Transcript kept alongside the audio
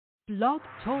Blog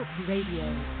Talk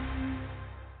Radio.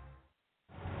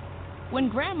 When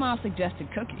Grandma suggested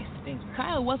cookies,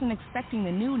 Kyle wasn't expecting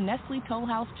the new Nestle Toll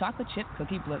House Chocolate Chip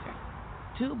Cookie Blizzard.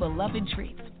 Two beloved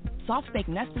treats, soft-baked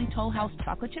Nestle Toll House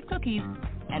Chocolate Chip Cookies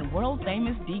and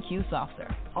world-famous DQ Soft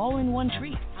Serve, all in one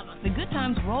treat. The good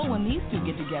times roll when these two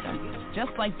get together,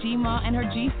 just like G-Ma and her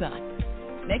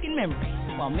G-Son, making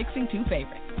memories while mixing two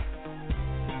favorites.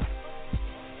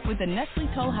 With the Nestle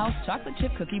Toll House Chocolate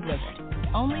Chip Cookie Blizzard,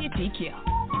 only at DQ.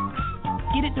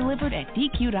 Get it delivered at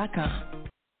DQ.com.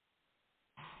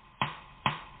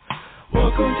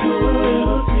 Welcome to a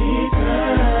Lil Tea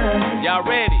Time. Y'all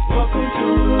ready? Welcome to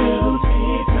a Lil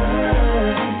Tea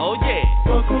Time. Oh yeah.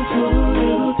 Welcome to a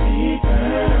Lil Tea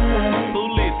Time. Who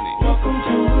listening? Welcome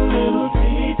to a Lil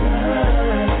Tea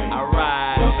Time.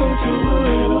 Alright. Welcome to a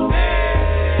little.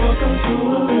 Welcome to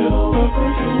a little.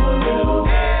 Welcome to a little.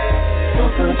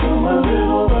 Welcome to a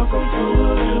little. Welcome to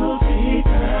a Lil Tea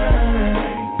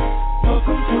Time.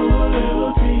 Welcome to a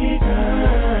Lil Tea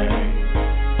Time.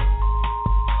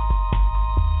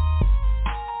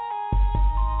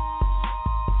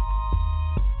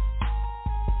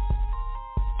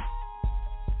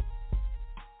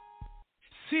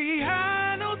 See,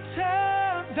 I know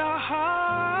times are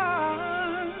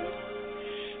hard.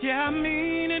 Yeah, I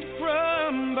mean it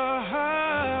from the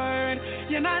heart.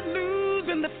 You're not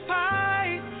losing the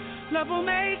fight. Love will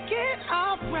make it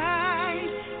alright.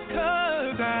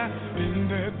 'Cause I've been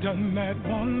there, done that,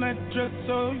 worn that dress,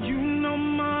 so you know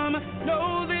mama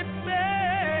knows it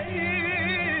best.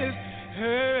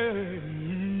 Hey.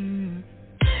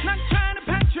 Not trying to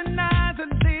patronize a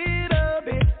little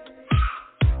bit.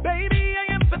 Baby, I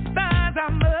empathize, I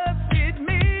must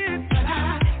admit. But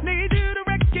I need you to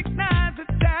recognize that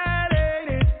that ain't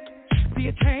it. See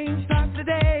a change starts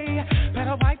today,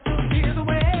 better wipe those tears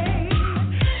away.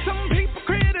 Some people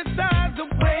criticize the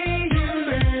way you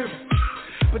live,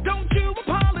 but don't you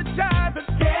apologize or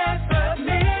dare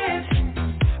submit.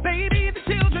 Baby, the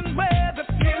children where the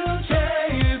future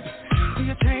is. See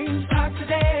a change starts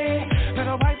today,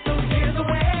 better wipe those tears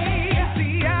away.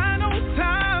 See, I know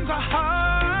times are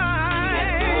hard.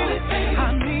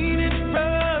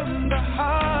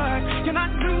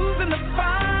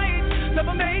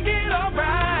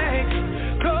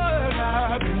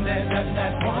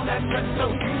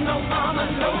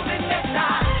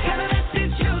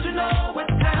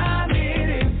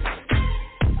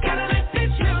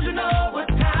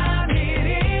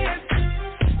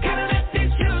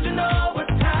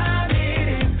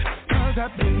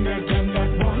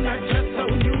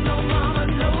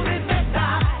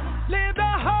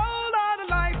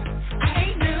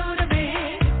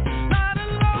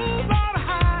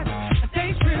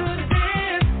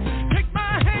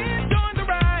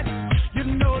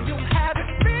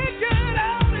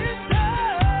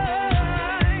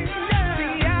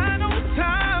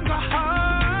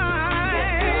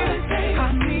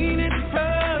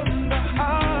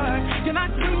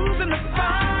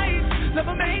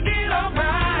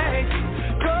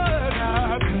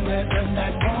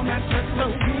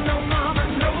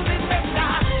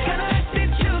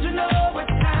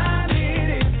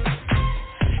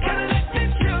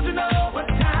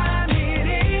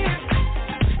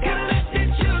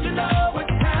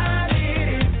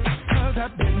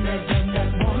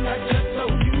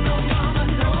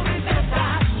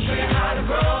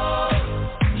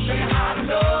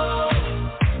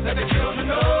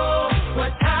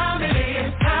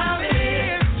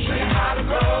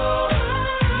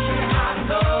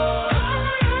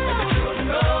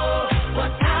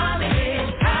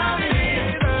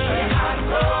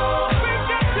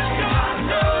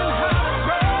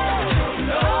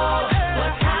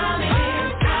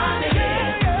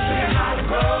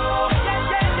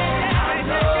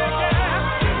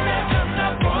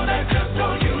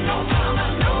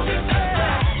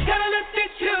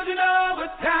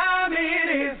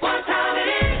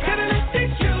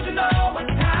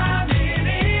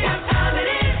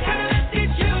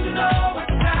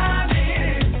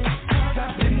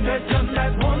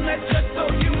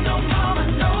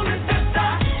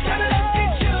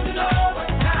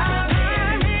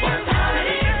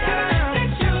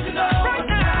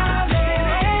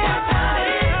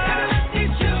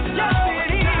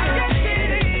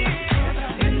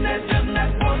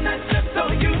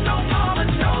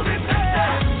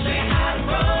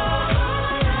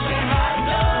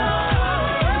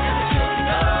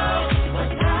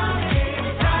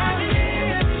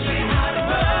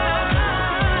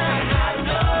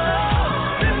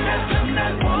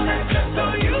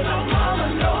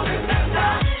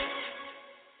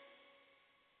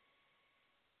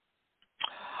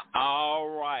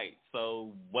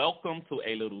 welcome to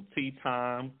A Little Tea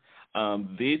Time.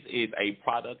 This is a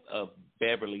product of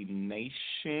Beverly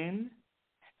Nation,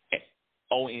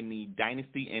 onli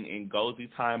Dynasty, and Ngozi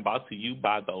Time, brought to you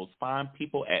by those fine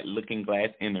people at Looking Glass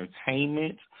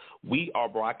Entertainment. We are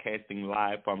broadcasting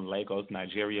live from Lagos,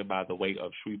 Nigeria, by the way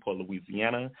of Shreveport,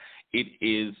 Louisiana. It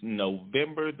is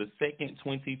November the 2nd,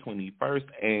 2021,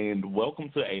 and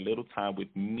welcome to A Little Time with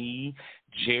me,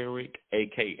 Jarek,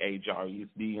 a.k.a. Jarius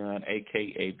Dion,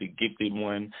 a.k.a. The Gifted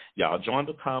One. Y'all join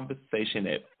the conversation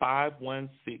at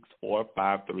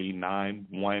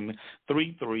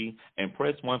 516-453-9133 and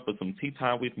press 1 for some tea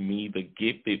time with me, The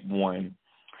Gifted One,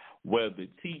 where the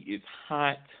tea is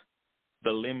hot,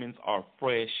 the lemons are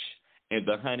fresh, and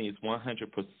the honey is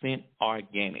 100%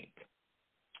 organic.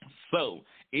 So,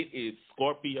 it is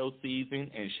Scorpio season,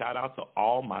 and shout out to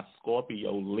all my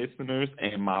Scorpio listeners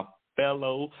and my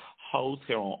fellow hosts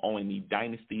here on onli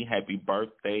Dynasty. Happy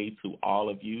birthday to all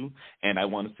of you. And I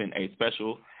want to send a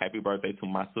special happy birthday to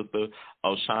my sister,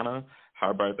 Oshana.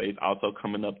 Her birthday is also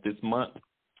coming up this month.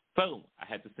 So I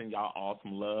had to send y'all all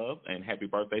some love and happy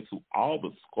birthday to all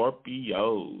the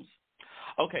Scorpios.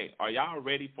 Okay, are y'all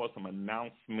ready for some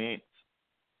announcements?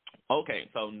 Okay,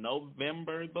 so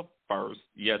November the 1st,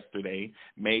 yesterday,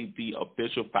 made the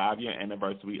official 5-year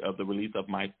anniversary of the release of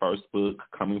my first book,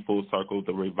 Coming Full Circle,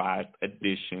 the Revised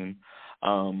Edition.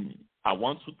 I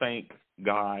want to thank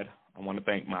God. I want to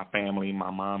thank my family,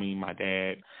 my mommy, my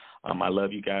dad. I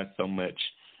love you guys so much.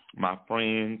 My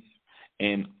friends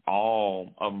and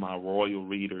all of my royal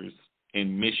readers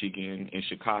in Michigan, in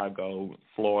Chicago,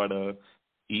 Florida,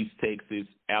 East Texas,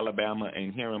 Alabama,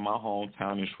 and here in my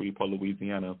hometown in Shreveport,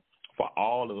 Louisiana, for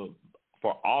all of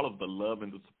the love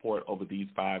and the support over these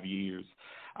 5 years.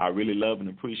 I really love and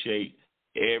appreciate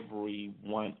every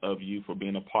one of you for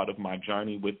being a part of my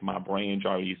journey with my brand,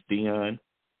 Jarius Dion.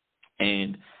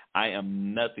 And I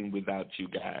am nothing without you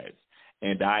guys.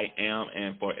 And I am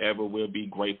and forever will be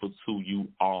grateful to you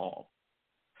all.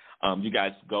 You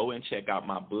guys go and check out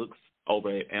my books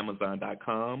over at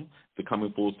Amazon.com, the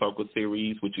Coming Full Circle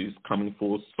series, which is Coming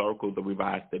Full Circle, the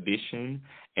Revised Edition,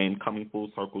 and Coming Full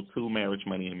Circle 2, Marriage,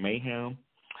 Money, and Mayhem.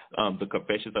 The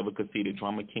Confessions of a Conceited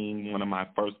Drama King, one of my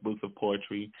first books of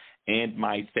poetry, and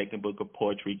my second book of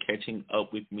poetry, Catching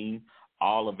Up With Me,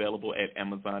 all available at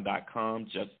Amazon.com.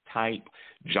 Just type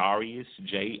Jarius,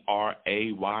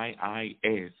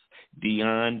 Jrayyis,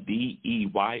 Dion,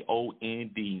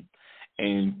 Deyond,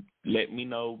 and let me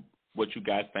know what you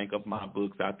guys think of my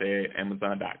books out there at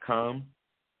Amazon.com.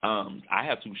 I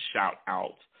have to shout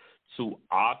out to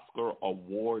Oscar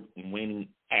Award-winning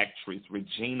actress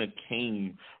Regina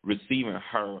King receiving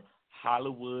her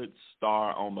Hollywood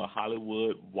star on the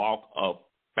Hollywood Walk of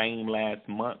Fame last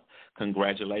month.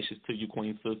 Congratulations to you,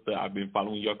 Queen Sister. I've been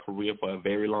following your career for a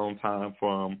very long time,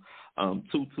 from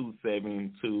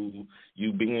 227 to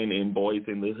you being in Boys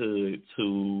in the Hood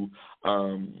to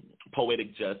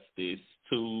Poetic Justice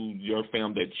to your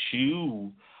film that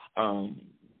you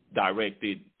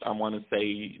directed, I want to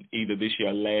say either this year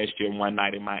or last year, One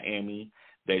Night in Miami,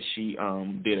 that she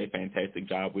did a fantastic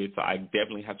job with. So I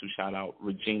definitely have to shout out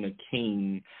Regina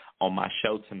King on my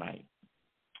show tonight.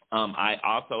 I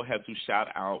also have to shout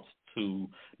out to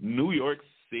New York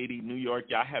City, New York.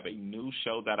 Y'all have a new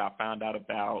show that I found out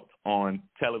about on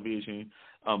television.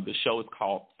 The show is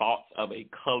called Thoughts of a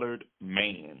Colored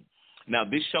Man. Now,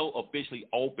 this show officially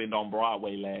opened on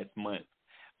Broadway last month,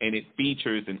 and it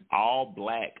features an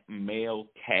all-black male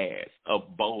cast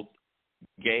of both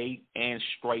gay and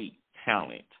straight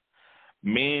talent.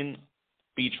 Men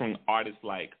featuring artists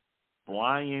like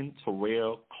Brian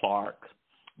Terrell Clark,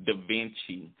 Da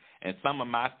Vinci, and some of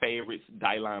my favorites,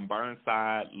 Dylan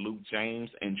Burnside, Luke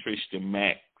James, and Tristan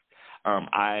Mack.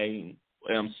 I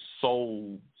am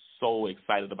so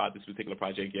excited about this particular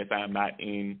project. Yes, I am not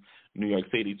in New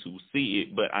York City to see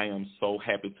it, but I am so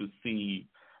happy to see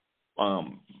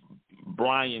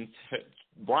Brian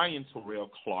Terrell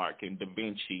Clark and Da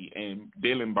Vinci and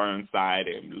Dylan Burnside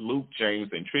and Luke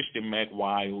James and Tristan Mack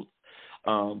Wild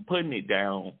putting it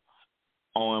down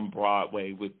on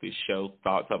Broadway with this show,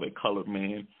 Thoughts of a Colored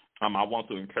Man. I want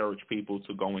to encourage people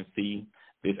to go and see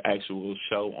this actual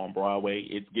show on Broadway.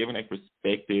 It's giving a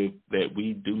perspective that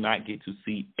we do not get to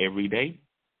see every day.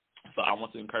 So I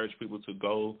want to encourage people to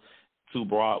go to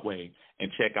Broadway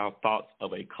and check out Thoughts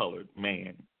of a Colored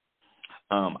Man.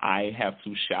 I have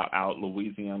to shout out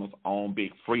Louisiana's own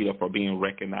Big Frida for being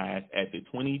recognized at the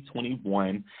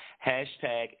 2021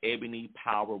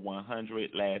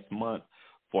 #EbonyPower100 last month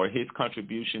for his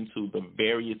contribution to the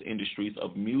various industries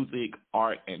of music,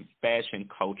 art, and fashion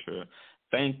culture.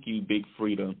 Thank you, Big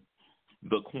Frida,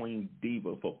 the Queen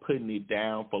Diva, for putting it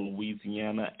down for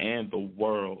Louisiana and the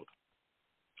world.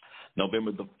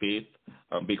 November the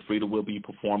 5th, Big Frida will be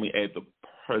performing at the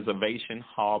Preservation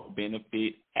Hall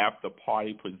Benefit After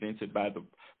Party presented by the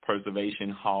Preservation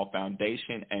Hall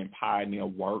Foundation and Pioneer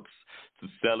Works to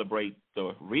celebrate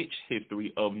the rich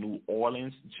history of New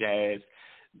Orleans jazz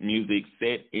music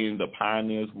set in the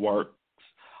Pioneers Works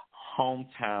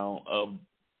hometown of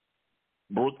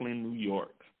Brooklyn, New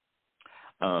York.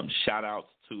 Shout outs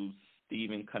to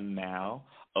Stephen Canal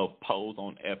of Pose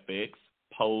on FX.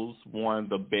 Pose won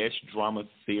the Best Drama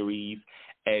Series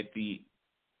at the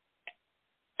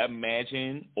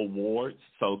Imagine Awards.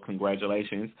 So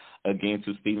congratulations again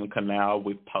to Stephen Canal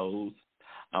with Pose.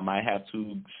 I have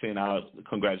to send out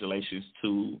congratulations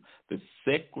to the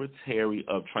Secretary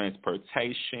of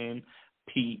Transportation,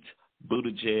 Pete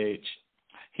Buttigieg.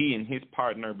 He and his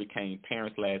partner became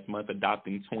parents last month,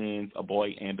 adopting twins, a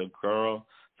boy and a girl.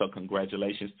 So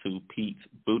congratulations to Pete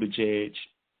Buttigieg.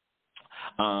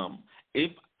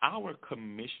 If our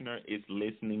commissioner is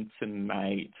listening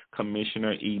tonight,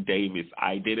 Commissioner E. Davis,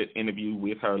 I did an interview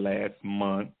with her last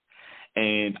month,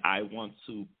 and I want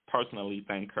to personally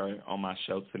thank her on my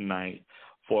show tonight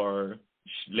for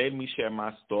letting me share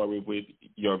my story with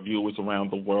your viewers around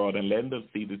the world and letting them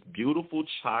see this beautiful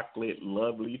chocolate,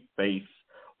 lovely face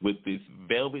with this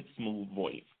velvet smooth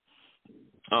voice.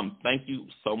 Thank you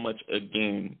so much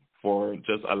again for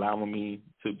just allowing me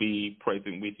to be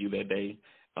present with you that day.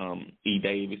 E.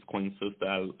 Davis, Queen Sister,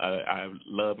 I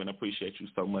love and appreciate you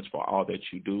so much for all that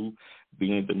you do,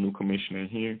 being the new commissioner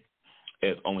here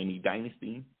at ONE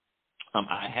Dynasty.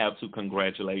 I have to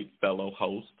congratulate fellow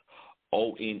host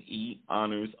ONE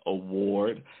Honors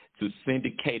Award to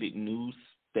syndicated news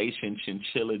station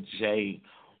Chinchilla J,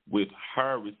 with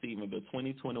her receiving the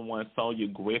 2021 Sonia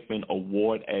Griffin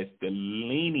Award as the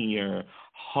linear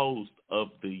host of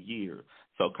the year.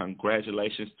 So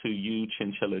congratulations to you,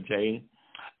 Chinchilla J.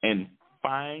 And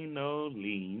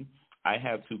finally, I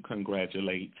have to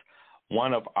congratulate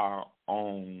one of our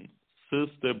own,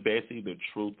 Sister Betsy the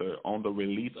Truther, on the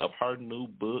release of her new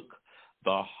book,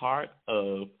 The Heart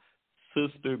of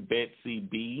Sister Betsy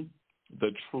B,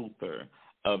 the Truther,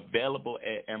 available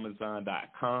at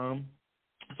Amazon.com.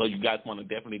 So you guys want to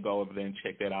definitely go over there and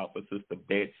check that out for Sister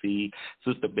Betsy.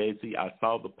 Sister Betsy, I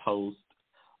saw the post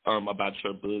about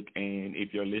your book, and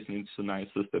if you're listening tonight,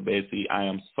 Sister Betsy, I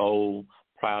am so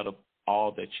proud of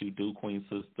all that you do, Queen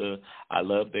Sister. I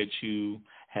love that you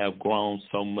have grown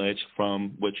so much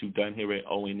from what you've done here at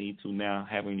ONE to now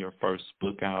having your first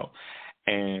book out.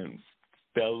 And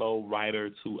fellow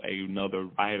writer to another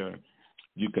writer,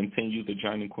 you continue the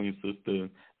journey, Queen Sister.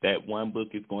 That one book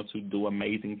is going to do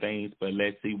amazing things, but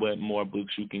let's see what more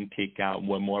books you can kick out,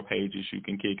 what more pages you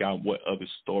can kick out, what other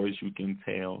stories you can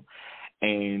tell.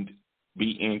 And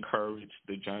be encouraged.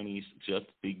 The journey is just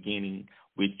beginning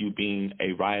with you being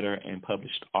a writer and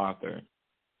published author.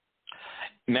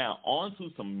 Now, on to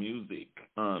some music.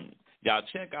 Y'all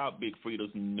check out Big Frida's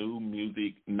new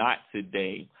music, Not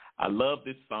Today. I love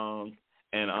this song,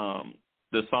 and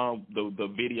the song, the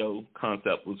video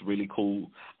concept was really cool.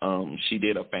 She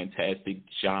did a fantastic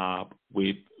job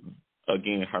with,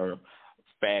 again, her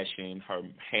fashion, her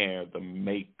hair, the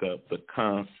makeup, the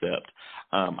concept.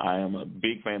 I am a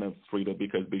big fan of Frida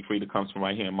because Big Frida comes from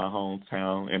right here in my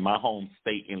hometown, in my home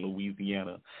state in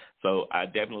Louisiana. So I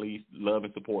definitely love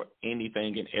and support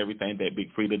anything and everything that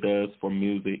Big Frida does for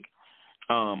music.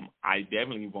 I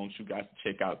definitely want you guys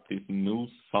to check out this new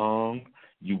song,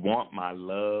 You Want My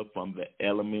Love, from the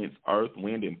Elements, Earth,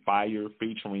 Wind, and Fire,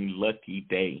 featuring Lucky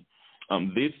Day.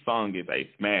 This song is a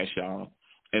smash, y'all.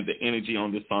 And the energy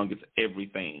on this song is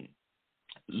everything.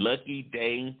 Lucky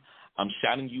Day, I'm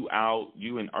shouting you out,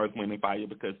 you and Earth, Wind, and Fire,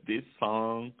 because this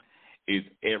song is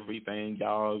everything,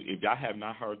 y'all. If y'all have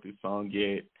not heard this song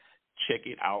yet, check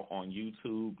it out on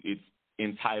YouTube. It's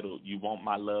entitled You Want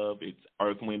My Love. It's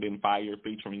Earth, Wind, and Fire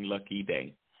featuring Lucky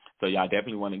Day. So y'all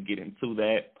definitely want to get into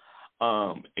that.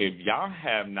 If y'all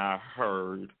have not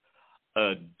heard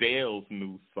Adele's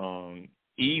new song,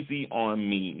 Easy on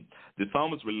Me. The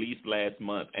song was released last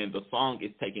month, and the song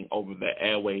is taking over the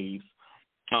airwaves.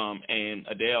 And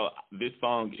Adele, this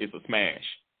song is a smash.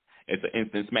 It's an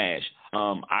instant smash.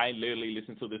 I literally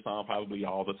listen to this song probably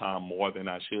all the time, more than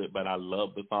I should, but I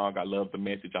love the song. I love the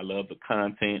message. I love the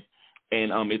content.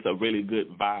 And it's a really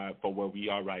good vibe for where we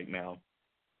are right now.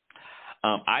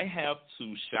 I have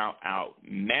to shout out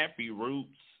Nappy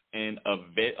Roots and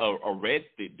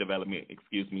Arrested Development,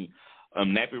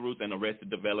 Nappy Roots and Arrested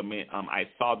Development. I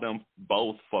saw them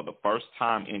both for the first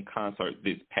time in concert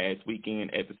this past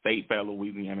weekend at the State Fair,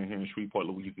 Louisiana, here in Shreveport,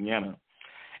 Louisiana.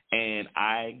 And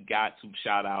I got to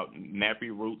shout out Nappy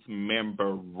Roots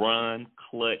member Run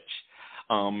Clutch.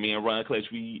 Me and Ron Clutch,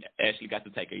 we actually got to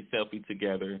take a selfie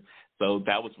together. So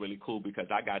that was really cool because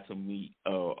I got to meet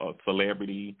a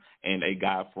celebrity and a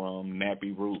guy from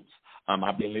Nappy Roots.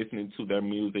 I've been listening to their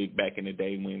music back in the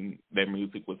day when their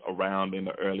music was around in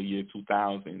the early year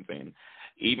 2000s, and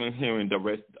even hearing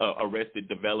the Arrested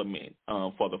Development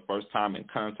for the first time in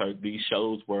concert, these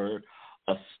shows were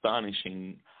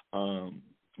astonishing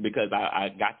because I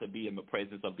got to be in the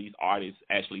presence of these artists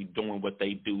actually doing what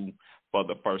they do for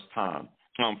the first time.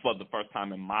 For the first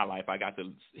time in my life, I got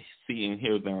to see and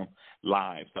hear them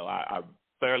live. So I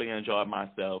thoroughly enjoyed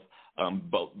myself,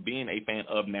 both being a fan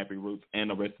of Nappy Roots and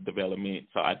Arrested Development.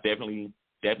 So I definitely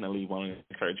want to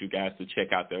encourage you guys to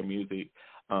check out their music.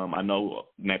 I know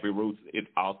Nappy Roots is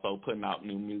also putting out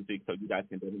new music, so you guys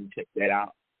can definitely check that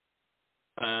out.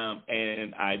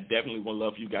 And I definitely would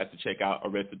love you guys to check out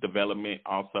Arrested Development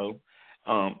also.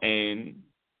 And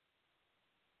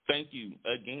thank you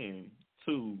again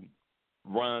to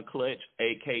Ron Clutch,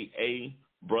 a.k.a.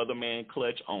 Brother Man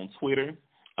Clutch on Twitter.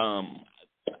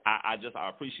 I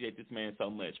appreciate this man so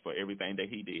much for everything that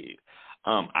he did.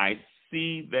 I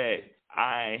see that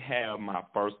I have my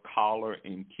first caller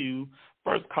in queue.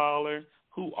 First caller,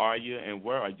 who are you and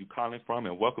where are you calling from?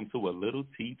 And welcome to a Little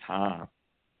Tea Time.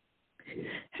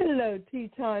 Hello,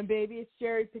 Tea Time, baby. It's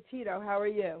Jerry Petito. How are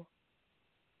you?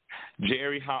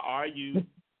 Jerry, how are you?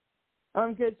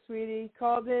 I'm good, sweetie.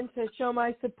 Called in to show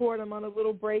my support. I'm on a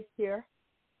little break here.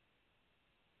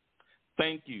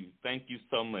 Thank you. Thank you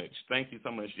so much. Thank you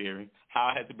so much, Jerry.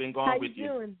 How has it been going with you?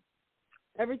 How you doing?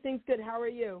 Everything's good. How are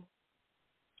you?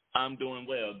 I'm doing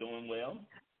well,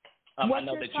 What's I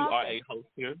know your that topic? you are a host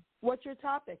here. What's your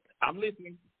topic? I'm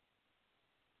listening.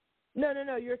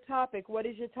 No, your topic. What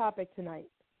is your topic tonight?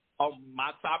 Oh,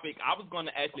 my topic, I was going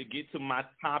to actually get to my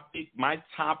topic. My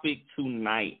topic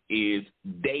tonight is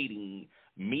dating,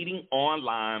 meeting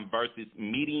online versus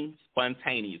meeting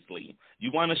spontaneously.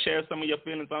 You want to share some of your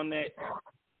feelings on that?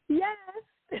 Yes.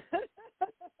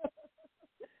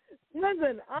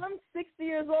 Listen, I'm 60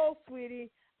 years old, sweetie.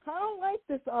 I don't like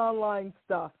this online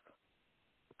stuff.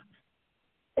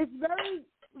 It's very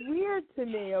weird to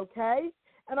me, okay?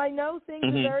 And I know things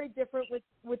are very different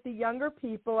with the younger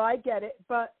people. I get it.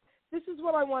 But this is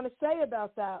what I want to say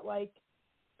about that. Like,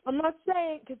 I'm not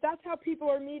saying, because that's how people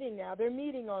are meeting now. They're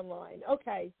meeting online.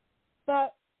 Okay.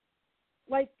 But,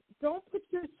 like, don't put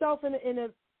yourself in a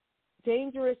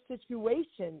dangerous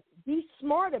situation. Be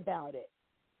smart about it.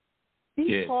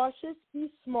 Be cautious. Be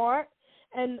smart.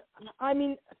 And, I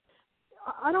mean,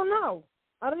 I don't know.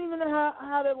 I don't even know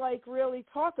how to, like, really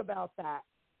talk about that.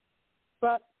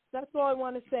 But that's all I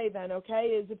want to say then, okay,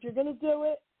 is if you're going to do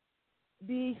it,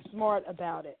 be smart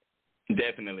about it.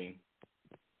 Definitely.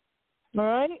 All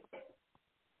right?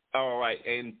 All right.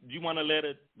 And you want to let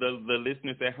the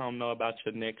listeners at home know about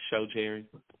your next show, Jerry?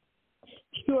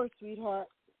 Sure, sweetheart.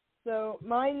 So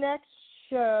my next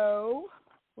show,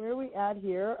 where are we at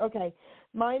here? Okay.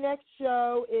 My next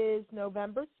show is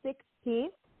November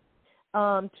 16th,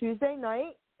 Tuesday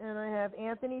night, and I have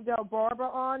Anthony Del Barba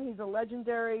on. He's a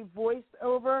legendary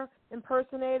voiceover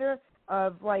impersonator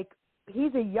of, like,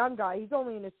 he's a young guy. He's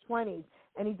only in his 20s,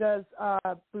 and he does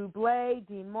Bublé,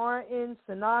 Dean Martin,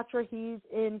 Sinatra. He's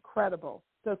incredible.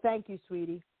 So thank you,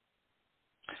 sweetie.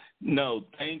 No,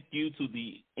 thank you to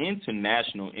the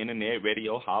International Internet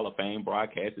Radio Hall of Fame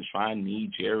broadcaster Shrine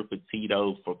Me, Jerry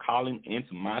Petito, for calling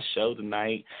into my show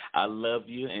tonight. I love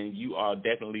you, and you are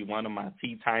definitely one of my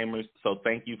tea timers, so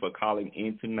thank you for calling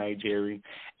in tonight, Jerry,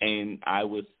 and I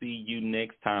will see you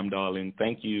next time, darling.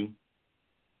 Thank you.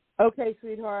 Okay,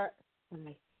 sweetheart.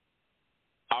 Bye.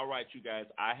 All right, you guys,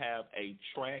 I have a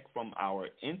track from our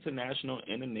International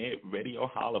Internet Radio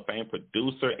Hall of Fame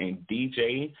producer and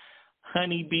DJ,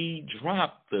 Honeybee.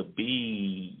 Drop the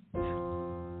beat.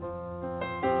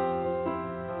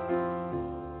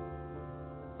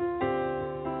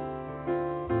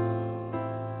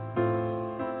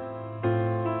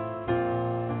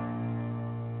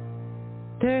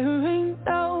 There ain't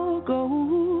no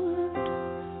gold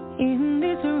in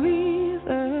this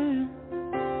river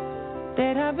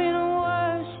that I've been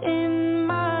washing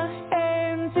my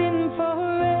hands in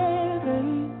forever.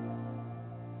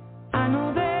 I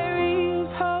know there is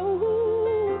hope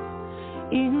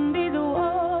in these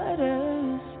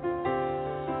waters,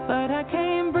 but I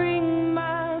can't bring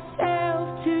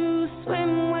myself to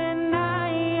swim when I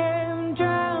am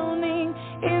drowning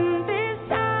in this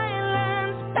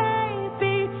silence.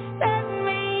 Baby, let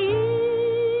me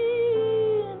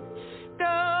in.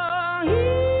 Go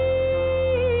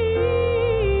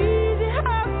easy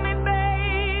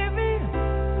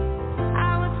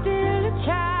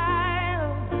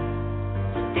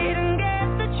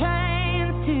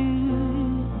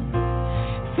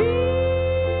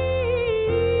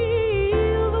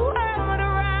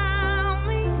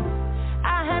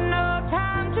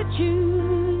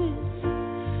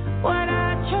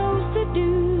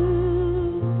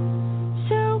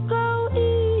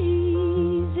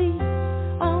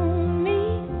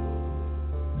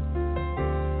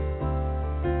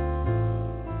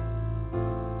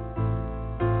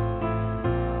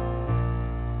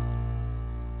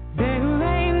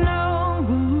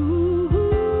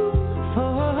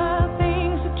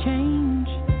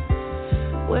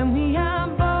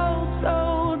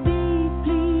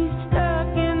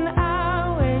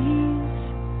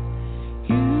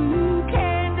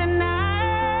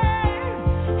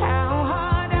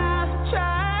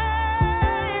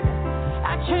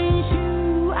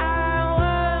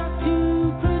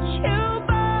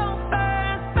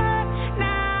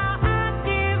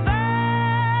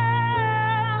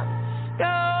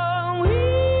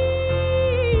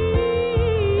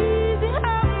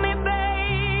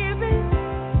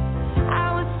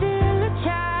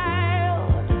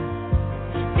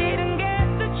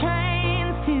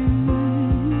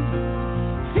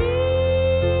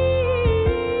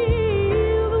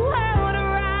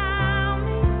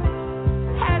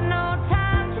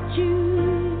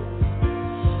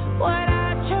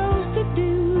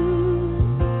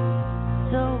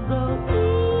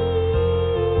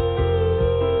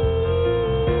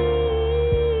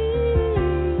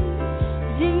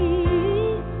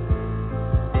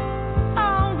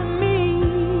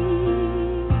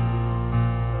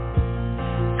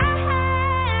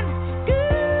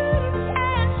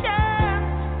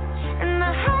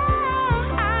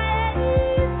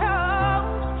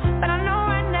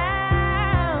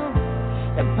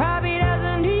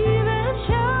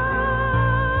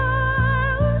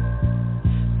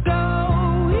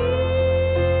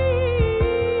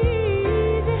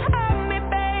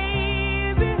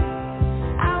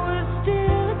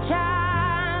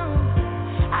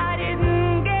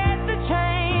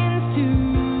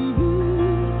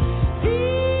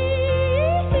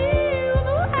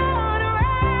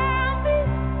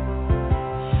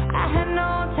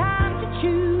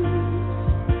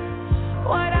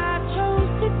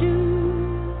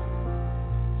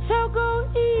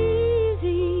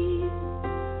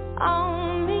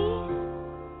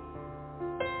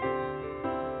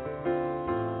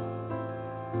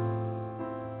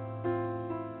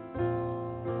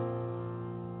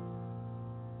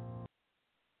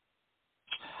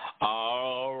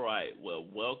All right. Well,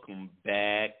 welcome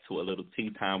back to a little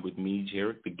tea time with me,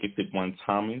 Jared, the gifted one,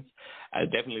 Thomas. I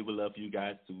definitely would love you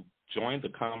guys to join the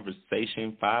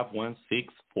conversation,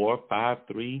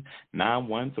 516-453-9133,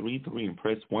 and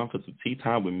press 1 for some tea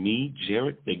time with me,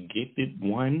 Jared, the gifted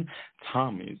one,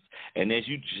 Thomas. And as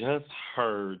you just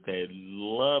heard that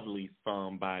lovely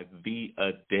song by the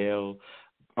Adele,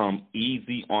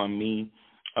 Easy on Me.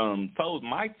 So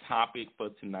my topic for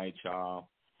tonight, y'all,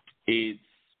 is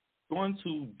going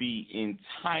to be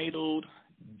entitled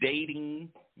Dating,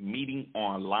 Meeting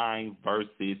Online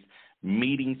versus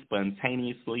Meeting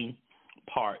Spontaneously,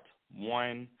 Part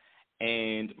 1.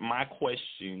 And my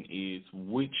question is,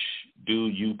 which do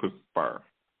you prefer?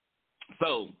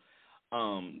 So,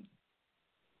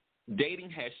 dating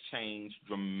has changed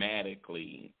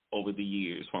dramatically over the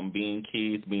years, from being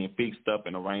kids, being fixed up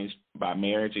and arranged by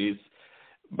marriages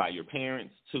by your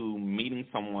parents, to meeting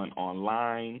someone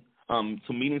online,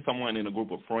 to meeting someone in a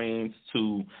group of friends,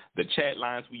 to the chat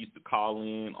lines we used to call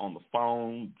in on the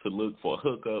phone to look for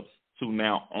hookups, to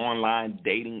now online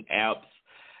dating apps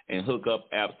and hookup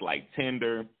apps like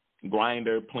Tinder,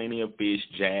 Grindr, Plenty of Fish,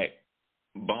 Jack,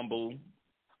 Bumble,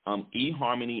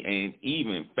 eHarmony, and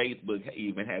even Facebook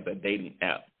even has a dating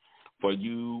app for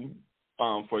you.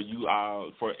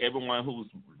 For everyone who's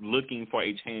looking for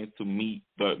a chance to meet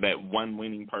that one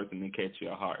winning person and catch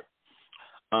your heart.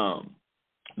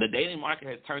 The dating market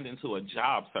has turned into a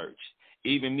job search.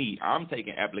 Even me, I'm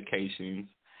taking applications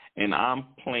and I'm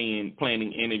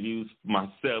planning interviews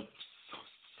myself.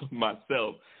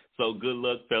 So good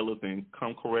luck, fellas, and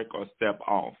come correct or step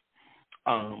off.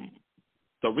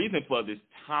 The reason for this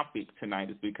topic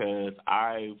tonight is because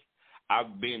I've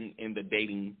been in the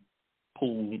dating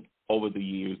pool over the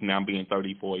years, now being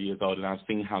 34 years old, and I've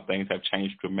seen how things have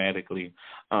changed dramatically.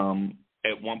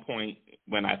 At one point,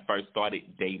 when I first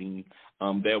started dating,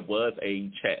 there was a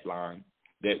chat line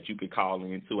that you could call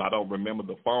into. I don't remember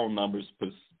the phone numbers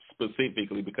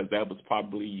specifically because that was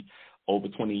probably over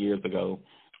 20 years ago.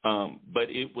 But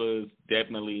it was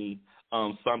definitely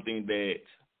something that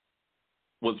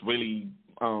was really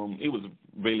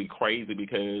crazy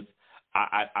because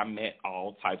I met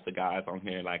all types of guys on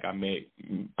here. Like I met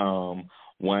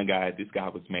one guy, this guy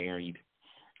was married,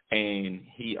 and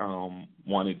he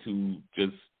wanted to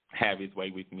just have his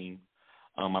way with me.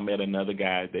 I met another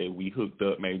guy that we hooked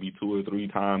up maybe 2 or 3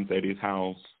 times at his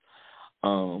house,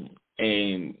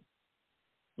 and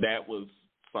that was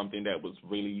something that was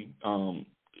really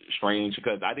strange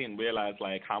because I didn't realize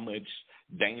like how much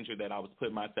danger that I was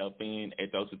putting myself in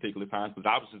at those particular times because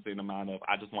I was just in the mind of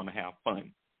I just want to have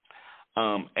fun.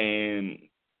 And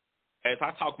as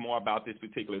I talk more about this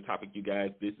particular topic, you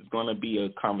guys, this is going to be a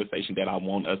conversation that I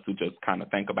want us to just kind of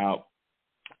think about.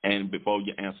 And before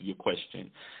you answer your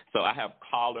question, so I have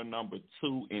caller number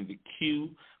 2 in the queue.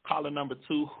 Caller number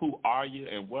 2, who are you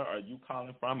and where are you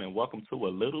calling from? And welcome to a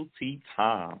Lil Tea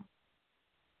Time.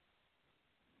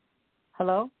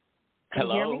 Hello? Can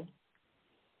Hello? you hear me?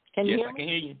 Can you yes, hear I me? can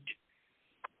hear you.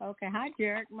 Okay. Hi,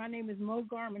 Jarek. My name is Mo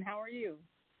Garman. How are you?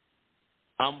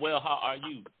 I'm well. How are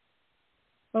you?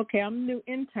 Okay. I'm a new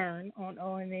intern on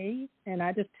onli, and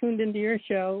I just tuned into your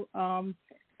show,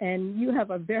 and you have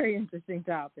a very interesting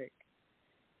topic.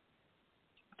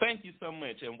 Thank you so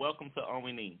much, and welcome to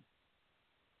onli.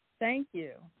 Thank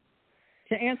you.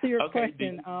 To answer your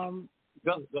question,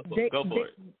 go for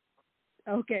it.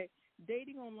 Okay.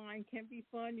 Dating online can be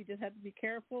fun. You just have to be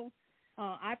careful.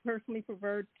 I personally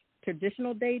prefer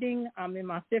traditional dating. I'm in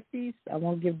my 50s. I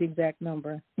won't give the exact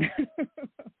number.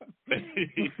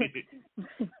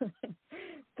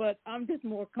 But I'm just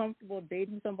more comfortable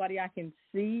dating somebody I can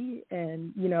see.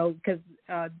 And, because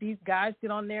these guys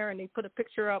get on there and they put a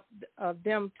picture up of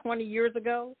them 20 years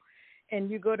ago,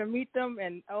 and you go to meet them,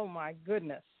 and, oh, my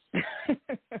goodness. Yes.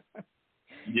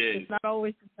 It's not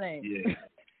always the same. Yeah.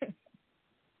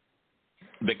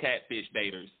 The catfish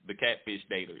daters.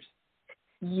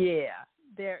 Yeah,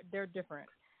 they're different.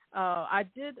 I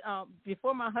did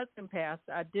before my husband passed.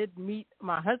 I did meet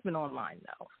my husband online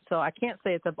though, so I can't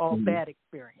say it's all bad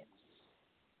experience.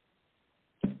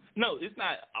 No, it's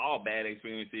not all bad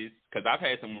experiences because I've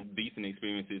had some decent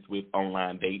experiences with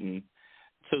online dating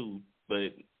too.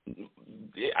 But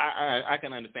I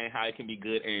can understand how it can be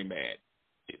good and bad.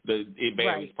 It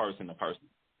varies person to person.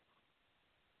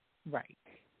 Right.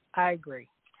 I agree.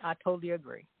 I totally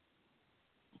agree.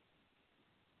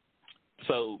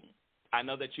 So I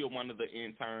know that you're one of the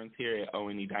interns here at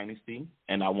onli Dynasty,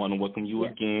 and I want to welcome you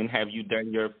again. Have you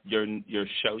done your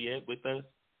show yet with us,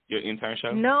 your intern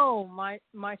show? No,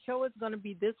 my show is going to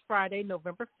be this Friday,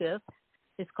 November 5th.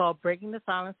 It's called Breaking the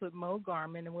Silence with Mo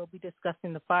Garman, and we'll be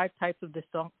discussing the 5 types of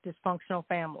dysfunctional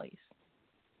families.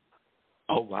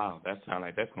 Oh, wow. That sounds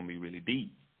like that's going to be really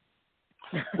deep.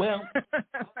 Well,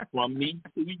 from me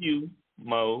to you,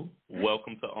 Mo,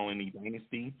 welcome to onli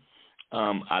Dynasty.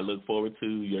 I look forward to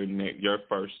your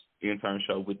first intern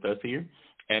show with us here,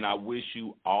 and I wish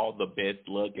you all the best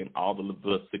luck and all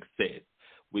the success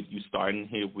with you starting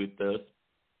here with us.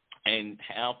 And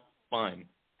have fun.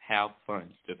 Have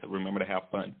fun. Just remember to have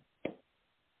fun.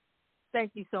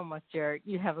 Thank you so much, Jared.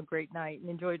 You have a great night, and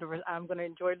I'm going to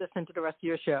enjoy listening to the rest of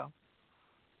your show.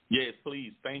 Yes,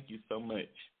 please. Thank you so much.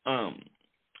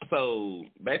 So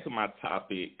back to my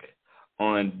topic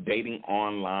on dating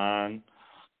online.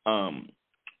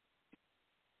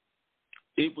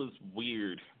 It was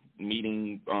weird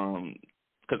meeting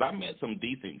because I met some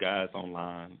decent guys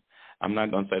online. I'm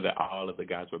not going to say that all of the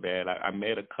guys were bad. I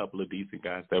met a couple of decent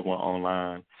guys that were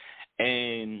online,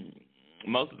 and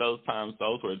most of those times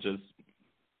those were just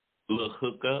little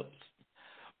hookups.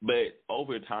 But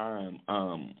over time,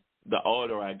 the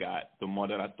older I got, the more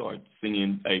that I started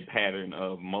seeing a pattern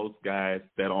of most guys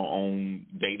that are on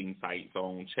dating sites,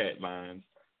 on chat lines.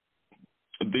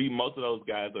 Most of those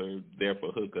guys are there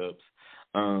for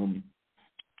hookups.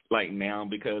 Like now,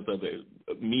 because of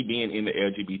me being in the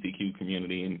LGBTQ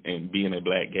community and being a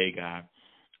Black gay guy,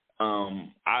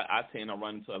 I tend to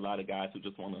run into a lot of guys who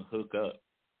just want to hook up,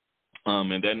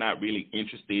 and they're not really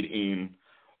interested in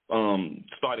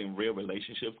starting real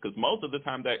relationships, because most of the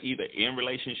time they're either in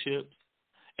relationships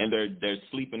and they're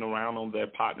sleeping around on their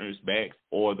partner's backs,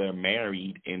 or they're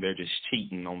married and they're just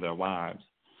cheating on their wives.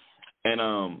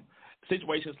 And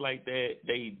situations like that,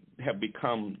 they have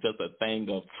become just a thing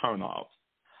of turnoffs.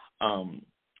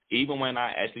 Even when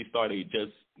I actually started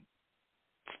just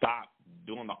stop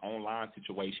doing the online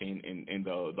situation and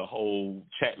the whole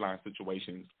chat line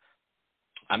situations,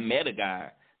 I met a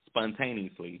guy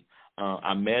spontaneously.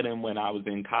 I met him when I was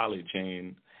in college,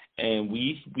 and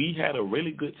we had a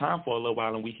really good time for a little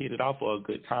while, and we hit it off for a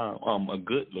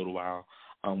good little while.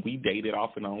 We dated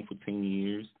off and on for 10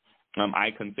 years.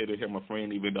 I consider him a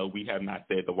friend, even though we have not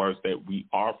said the words that we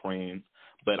are friends,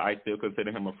 but I still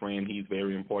consider him a friend. He's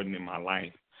very important in my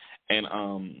life. And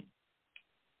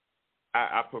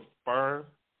I prefer,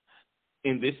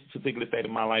 in this particular state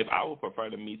of my life, I would prefer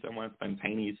to meet someone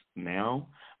spontaneous now,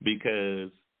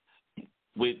 because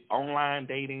with online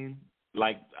dating,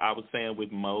 like I was saying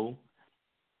with Mo,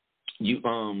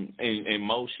 and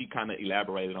Mo, she kind of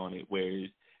elaborated on it, where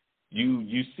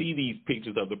you see these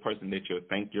pictures of the person that you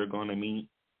think you're going to meet,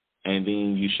 and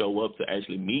then you show up to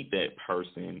actually meet that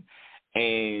person,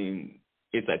 and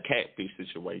it's a catfish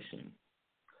situation.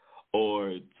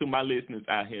 Or to my listeners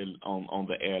out here on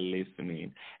the air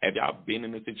listening, have y'all been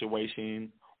in a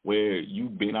situation where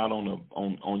you've been out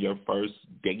on your first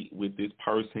date with this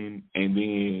person, and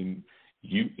then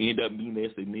you end up meeting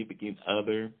their significant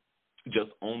other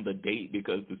just on the date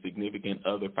because the significant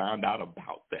other found out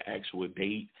about the actual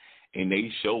date, and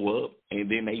they show up, and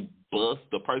then they bust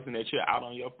the person that you're out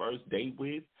on your first date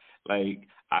with. Like,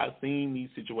 I've seen these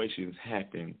situations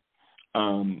happen.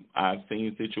 I've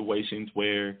seen situations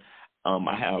where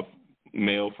I have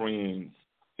male friends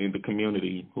in the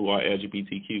community who are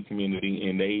LGBTQ community,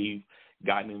 and they've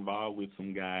gotten involved with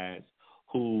some guys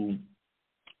who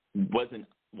wasn't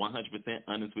 100%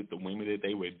 honest with the women that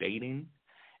they were dating.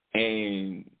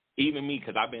 And even me,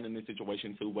 because I've been in this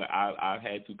situation too, where I've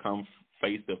had to come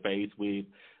face to face with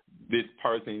this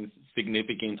person's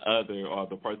significant other, or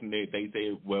the person that they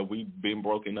say, well, we've been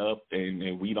broken up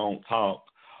and we don't talk,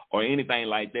 or anything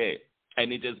like that.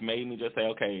 And it just made me just say,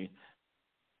 okay,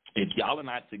 if y'all are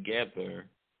not together,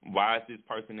 why is this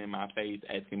person in my face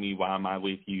asking me why am I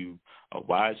with you? Or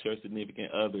why is your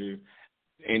significant other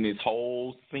in this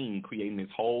whole scene, creating this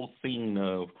whole scene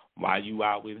of why you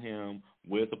out with him,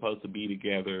 we're supposed to be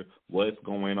together, what's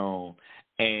going on?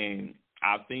 And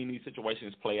I've seen these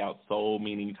situations play out so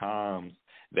many times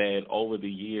that over the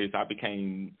years I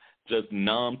became just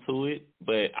numb to it.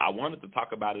 But I wanted to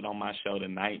talk about it on my show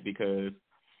tonight because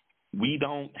we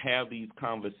don't have these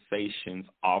conversations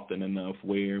often enough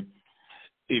where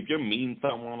if you're meeting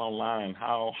someone online,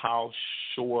 how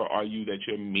sure are you that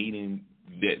you're meeting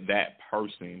that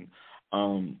person?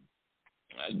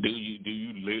 Do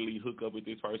you literally hook up with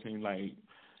this person like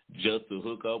just to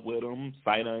hook up with them,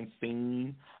 sight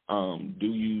unseen? Do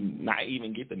you not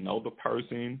even get to know the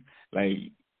person? Like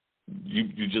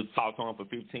you just talk to them for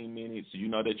 15 minutes. You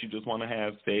know that you just want to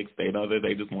have sex. They know that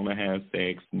they just want to have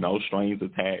sex, no strings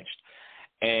attached,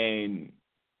 and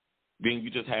then you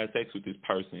just have sex with this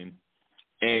person.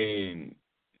 And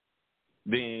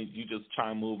then you just try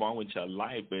and move on with your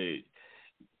life, but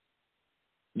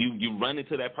you run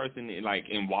into that person like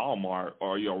in Walmart,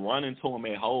 or you'll run into them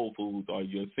at Whole Foods, or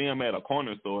you'll see them at a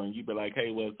corner store, and you be like, hey,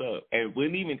 what's up? And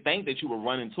wouldn't even think that you would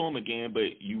run into them again,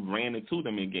 but you ran into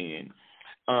them again.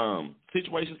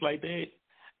 Situations like that,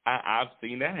 I've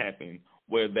seen that happen,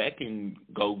 where that can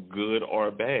go good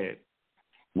or bad,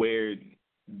 where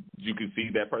you can see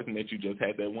that person that you just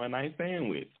had that one-night stand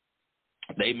with.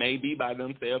 They may be by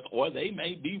themselves, or they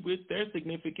may be with their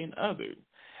significant other.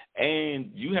 And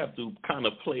you have to kind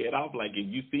of play it off. Like if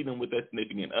you see them with their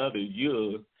significant other,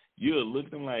 you'll look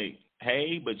at them like,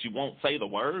 hey, but you won't say the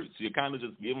words. You kind of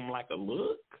just give them like a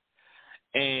look.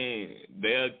 And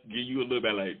they'll give you a little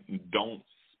bit like, don't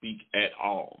speak at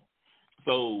all.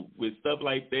 So with stuff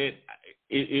like that,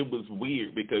 it was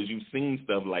weird because you've seen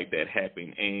stuff like that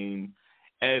happen. And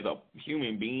as a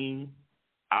human being,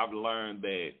 I've learned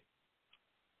that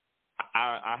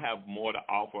I have more to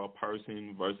offer a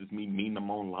person versus me meeting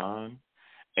them online.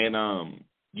 And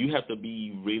you have to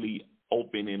be really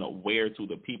open and aware to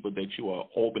the people that you are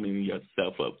opening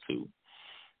yourself up to.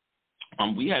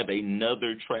 We have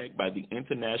another track by the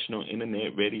International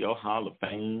Internet Radio Hall of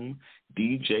Fame,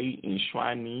 DJ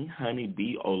Enshrinee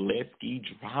Honeybee Oleski.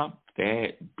 Drop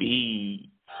that beat.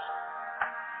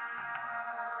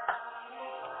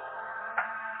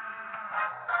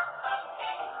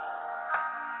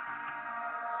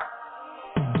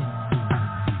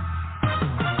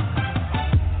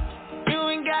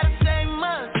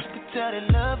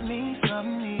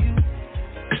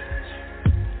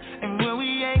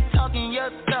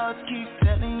 Keep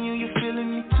telling you you're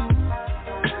feeling me too.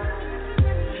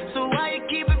 So why you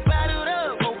keep it bottled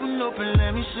up? Open,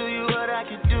 let me show you what I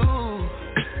can do.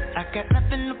 I got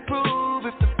nothing to prove.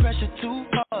 If the pressure too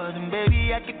hard, then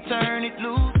baby I can turn it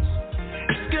loose.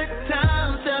 It's good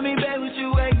times, tell me baby what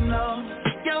you waiting on.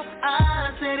 Your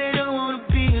eyes say they don't wanna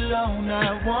be alone.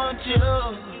 I want you,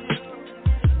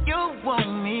 you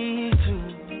want me too.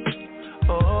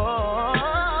 Oh.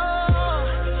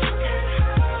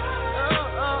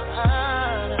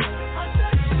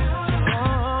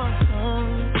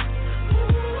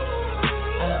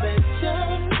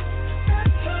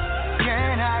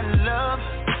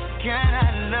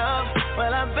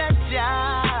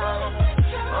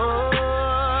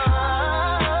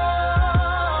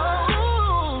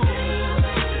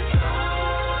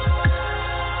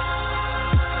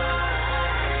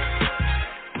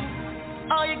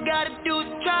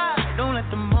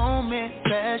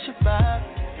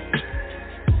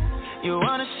 You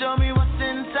wanna show me what's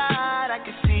inside? I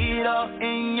can see it all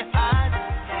in your eyes.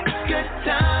 It's good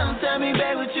time, tell me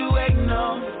babe what you waiting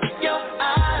on. Your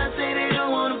eyes say they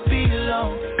don't wanna be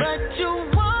alone, but you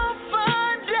won't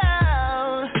find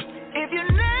out if you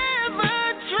never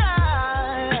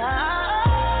try.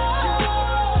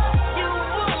 You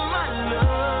won't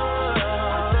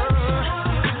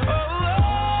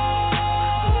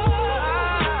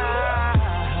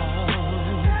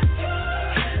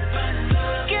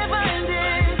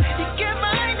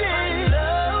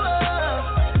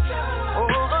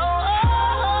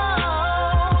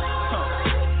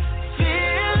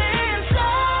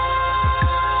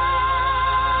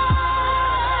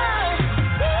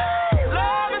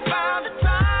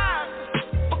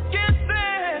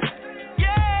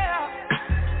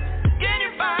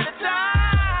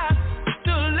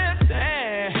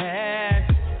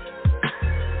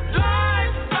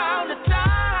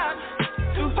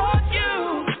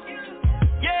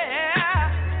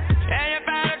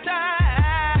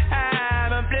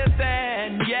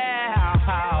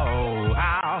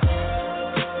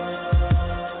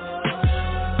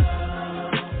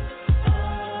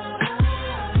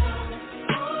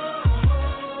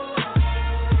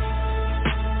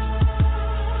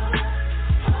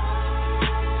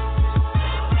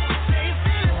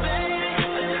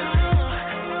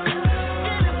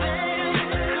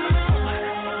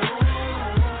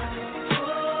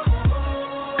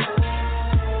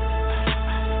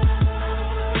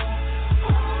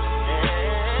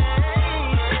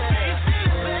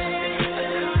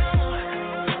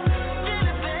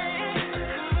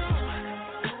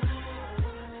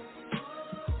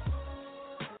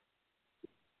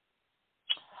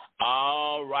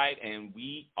All right, and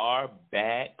we are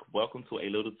back. Welcome to A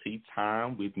Little Tea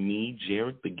Time with me,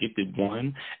 Jarek, the Gifted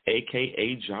One,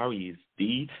 a.k.a. Jarius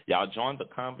D. Y'all join the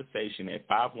conversation at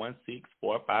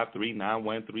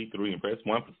 516-453-9133 and press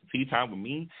 1 for some tea time with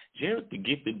me, Jarek, the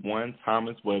Gifted One,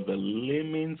 Thomas, where the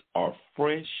lemons are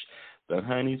fresh, the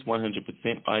honey's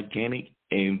 100% organic,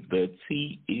 and the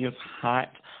tea is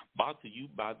hot. Brought to you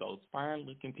by those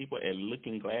fine-looking people at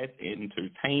Looking Glass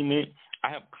Entertainment. I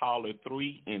have caller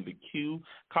 3 in the queue.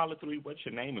 Caller 3, what's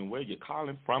your name and where you're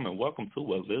calling from? And welcome to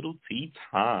A Little Tea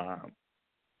Time.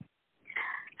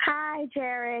 Hi,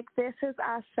 Jarek. This is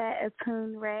Aset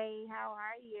Atun Ray. How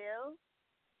are you?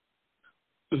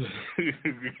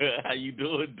 How you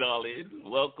doing, darling?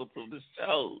 Welcome to the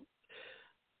show.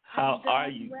 How are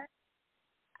you? Well.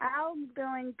 I'm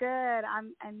doing good.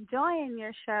 I'm enjoying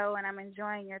your show and I'm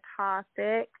enjoying your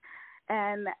topic.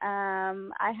 And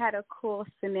I had a cool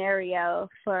scenario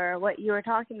for what you were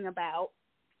talking about.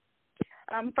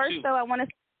 First, though, I want to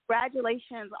say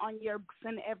congratulations on your books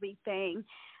and everything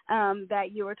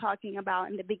that you were talking about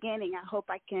in the beginning. I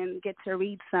hope I can get to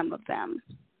read some of them.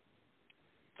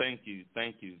 Thank you.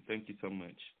 Thank you so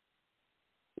much.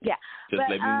 Yeah. Just let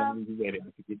me know when you're ready. I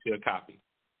can get you a copy.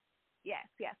 Yes.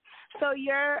 So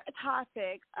your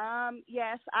topic,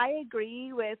 yes, I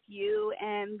agree with you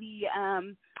and the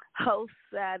host,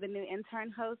 the new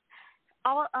intern host.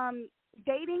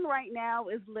 Dating right now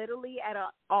is literally at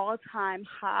an all-time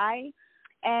high,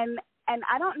 and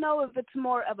I don't know if it's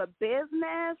more of a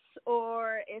business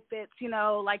or if it's,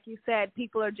 like you said,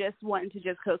 people are just wanting to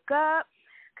just hook up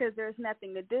because there's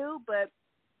nothing to do. But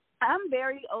I'm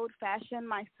very old-fashioned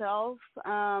myself.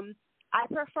 I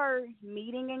prefer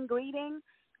meeting and greeting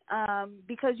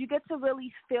because you get to really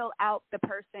feel out the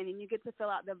person and you get to feel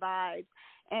out the vibes.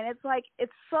 And it's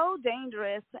so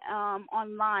dangerous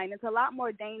online. It's a lot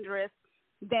more dangerous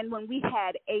than when we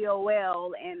had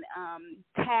AOL and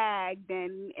Tagged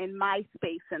and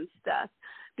MySpace and stuff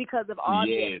because of all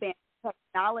the advanced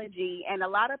technology. And a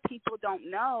lot of people don't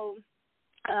know,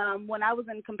 when I was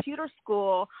in computer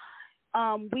school,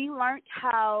 we learned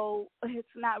how,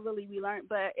 it's not really we learned,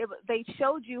 but they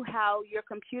showed you how your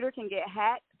computer can get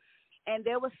hacked, and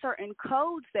there were certain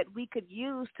codes that we could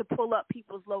use to pull up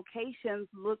people's locations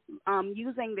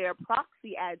using their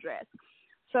proxy address.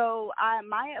 So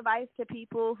my advice to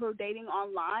people who are dating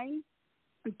online,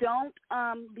 don't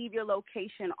leave your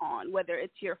location on, whether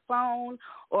it's your phone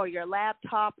or your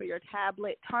laptop or your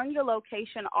tablet. Turn your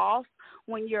location off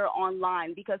when you're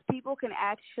online because people can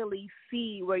actually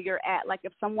see where you're at. Like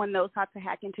if someone knows how to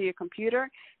hack into your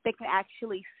computer, they can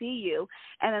actually see you.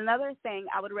 And another thing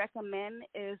I would recommend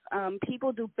is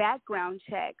people do background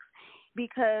checks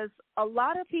because a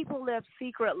lot of people live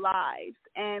secret lives.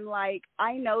 And,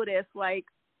 I notice, a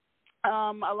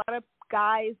lot of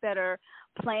guys that are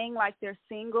playing like they're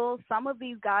single. Some of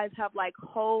these guys have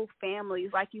whole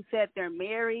families. Like you said, they're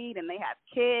married and they have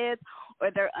kids or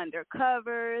they're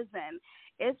undercovers, and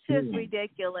it's just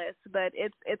ridiculous. But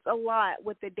it's a lot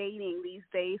with the dating these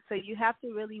days. So you have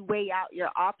to really weigh out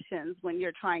your options when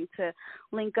you're trying to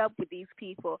link up with these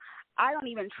people. I don't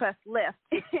even trust Lyft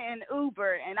and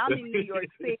Uber, and I'm in New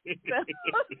York City.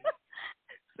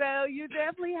 So you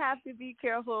definitely have to be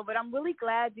careful, but I'm really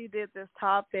glad you did this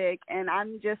topic, and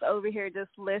I'm just over here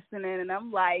just listening, and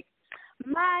I'm like,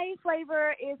 my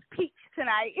flavor is peach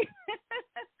tonight.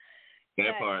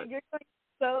 That part. You're doing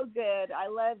so good. I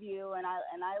love you, and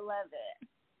I love it.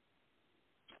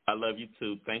 I love you,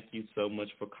 too. Thank you so much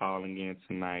for calling in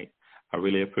tonight. I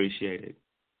really appreciate it.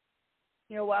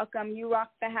 You're welcome. You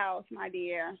rock the house, my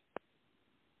dear.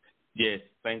 Yes,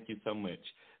 thank you so much.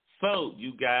 So,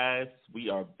 you guys, we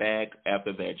are back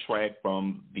after that track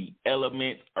from The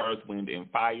Elements, Earth, Wind, and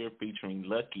Fire featuring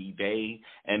Lucky Day,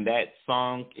 and that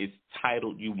song is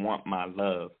titled You Want My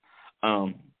Love.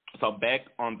 So back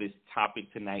on this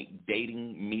topic tonight,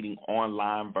 dating, meeting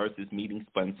online versus meeting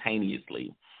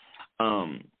spontaneously.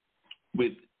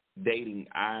 With dating,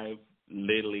 I've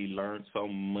literally learned so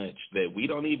much that we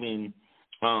don't even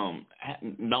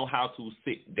know how to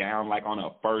sit down on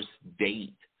a first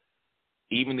date,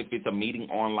 even if it's a meeting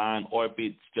online or if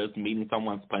it's just meeting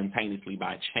someone spontaneously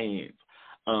by chance.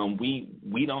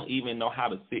 We don't even know how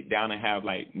to sit down and have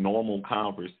normal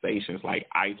conversations,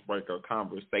 icebreaker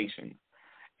conversations.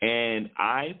 And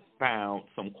I found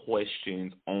some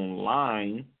questions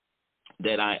online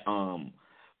that I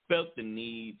felt the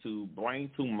need to bring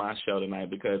to my show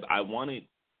tonight because I wanted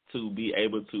to be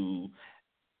able to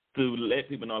let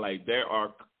people know there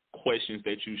are questions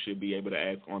that you should be able to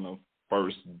ask on a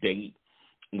first date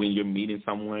when you're meeting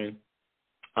someone.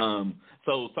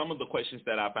 So some of the questions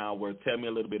that I found were, tell me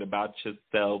a little bit about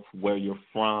yourself, where you're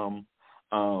from,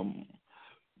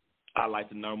 I'd like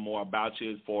to know more about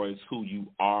you as far as who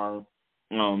you are.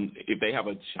 If they have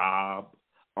a job,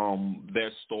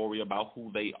 their story about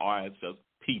who they are as just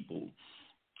people.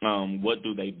 What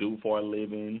do they do for a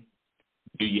living?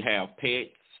 Do you have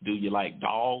pets? Do you like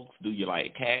dogs? Do you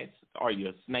like cats? Are you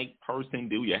a snake person?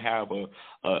 Do you have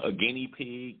a guinea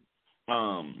pig?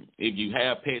 If you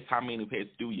have pets, how many pets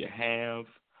do you have?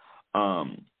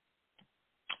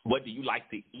 What do you like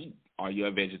to eat? Are you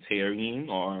a vegetarian,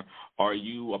 or are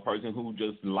you a person who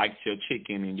just likes your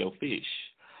chicken and your fish?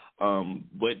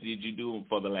 What did you do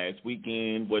for the last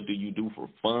weekend? What do you do for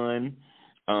fun?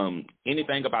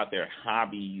 Anything about their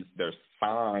hobbies, their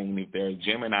sign, if they're a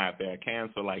Gemini, if they're a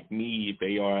Cancer like me, if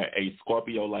they are a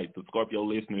Scorpio like the Scorpio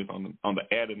listeners on the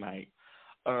air tonight.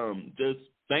 Just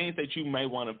things that you may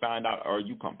want to find out, are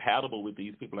you compatible with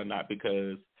these people or not?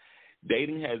 Because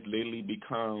dating has literally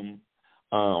become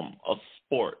a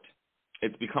sport.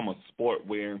 It's become a sport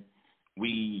where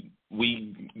we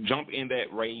jump in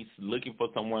that race looking for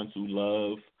someone to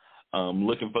love,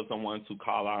 looking for someone to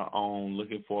call our own,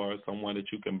 looking for someone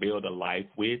that you can build a life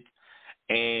with.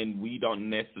 And we don't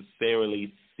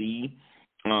necessarily see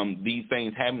these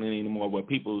things happening anymore where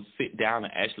people sit down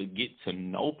and actually get to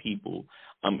know people.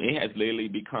 It has literally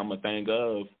become a thing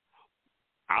of,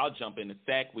 I'll jump in the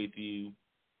sack with you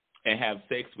and have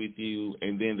sex with you,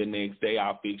 and then the next day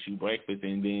I'll fix you breakfast,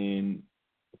 and then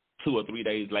 2 or 3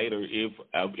 days later,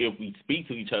 if we speak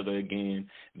to each other again,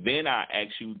 then I ask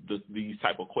you these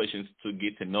type of questions to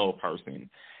get to know a person.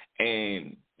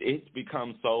 And it's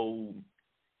become so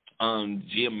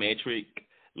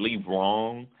geometrically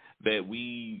wrong that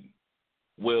we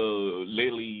will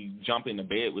literally jump into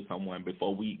bed with someone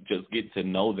before we just get to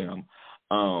know them.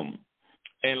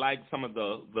 And like some of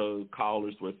the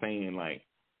callers were saying, like,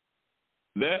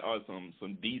 there are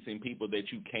some decent people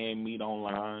that you can meet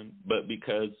online, but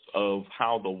because of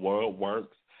how the world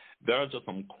works, there are just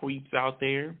some creeps out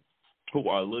there who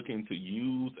are looking to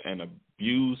use and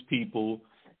abuse people.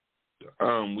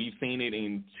 We've seen it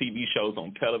in TV shows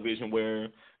on television where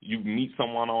you meet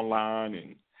someone online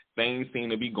and things seem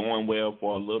to be going well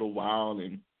for a little while,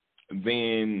 and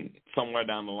then somewhere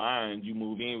down the line you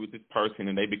move in with this person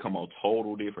and they become a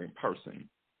total different person.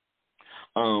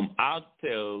 I'll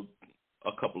tell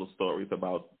a couple of stories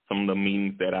about some of the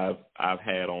meetings that I've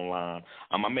had online.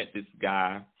 I met this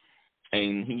guy,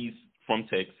 and he's from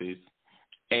Texas,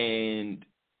 and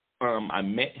I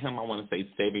met him, I want to say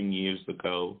 7 years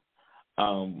ago.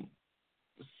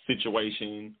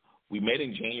 Situation, we met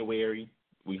in January.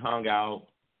 We hung out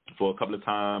for a couple of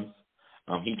times.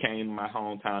 He came to my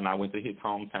hometown. I went to his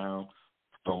hometown.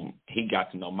 He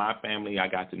got to know my family. I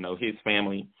got to know his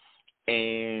family,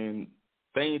 and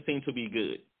things seemed to be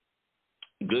good.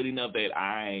 Good enough that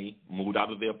I moved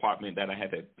out of the apartment that I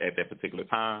had at that particular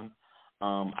time.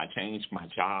 I changed my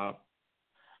job,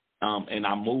 and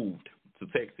I moved to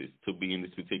Texas to be in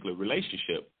this particular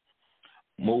relationship.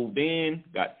 Moved in,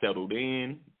 got settled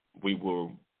in.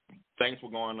 Things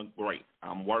were going great.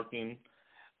 I'm working,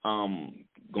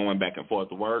 going back and forth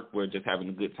to work. We're just having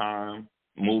a good time,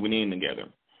 moving in together.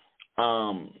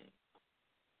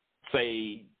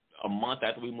 Say a month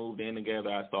after we moved in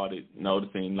together, I started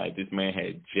noticing like this man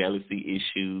had jealousy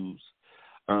issues.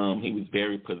 He was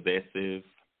very possessive.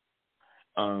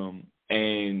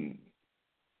 And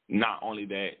not only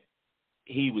that,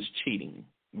 he was cheating.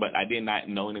 But I did not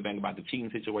know anything about the cheating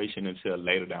situation until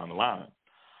later down the line.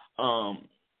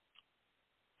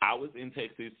 I was in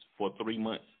Texas for 3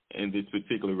 months in this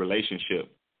particular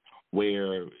relationship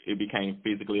where it became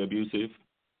physically abusive.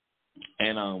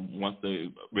 And once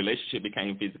the relationship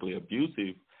became physically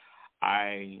abusive,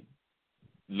 I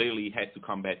literally had to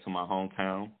come back to my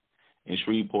hometown in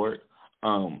Shreveport,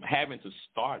 having to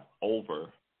start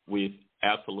over with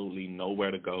absolutely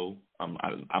nowhere to go.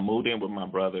 I moved in with my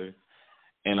brother,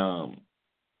 and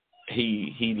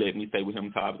he let me stay with him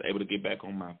until I was able to get back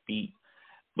on my feet.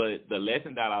 But the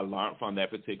lesson that I learned from that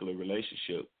particular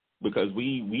relationship, because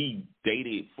we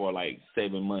dated for like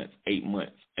 7 months, 8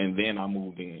 months, and then I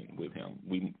moved in with him.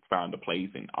 We found a place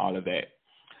and all of that.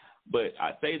 But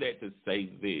I say that to say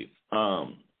this.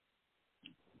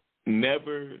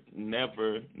 Never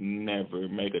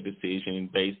make a decision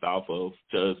based off of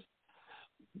just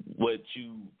what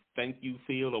you think you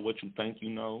feel or what you think you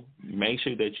know. Make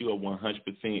sure that you are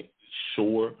 100%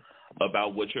 sure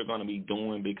about what you're going to be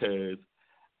doing, because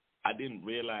I didn't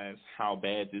realize how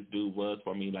bad this dude was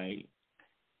for me. Like,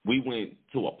 we went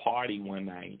to a party one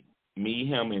night, me,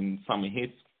 him, and some of his,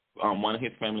 one of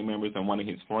his family members and one of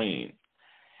his friends,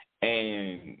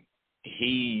 and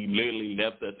he literally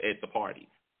left us at the party.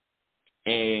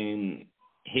 And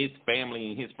his family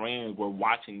and his friends were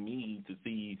watching me to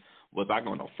see, was I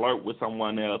going to flirt with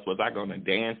someone else? Was I going to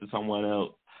dance with someone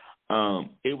else?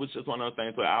 It was just one of those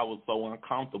things where I was so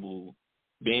uncomfortable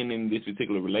being in this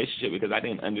particular relationship because I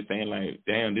didn't understand, like,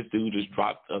 damn, this dude just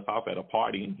dropped us off at a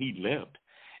party and he left.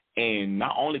 And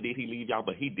not only did he leave y'all,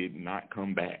 but he did not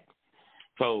come back.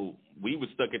 So we were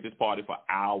stuck at this party for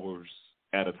hours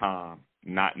at a time,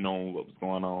 not knowing what was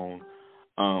going on.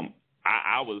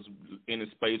 I was in a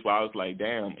space where I was like,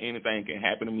 damn, anything can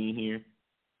happen to me here.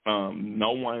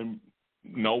 No one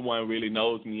really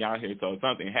knows me out here, so if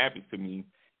something happens to me,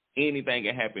 anything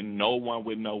can happen. No one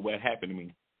would know what happened to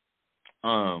me.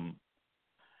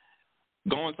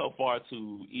 Going so far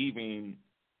to even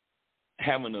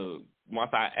having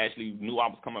once I actually knew I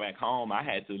was coming back home, I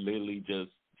had to literally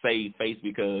just save face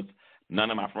because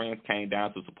none of my friends came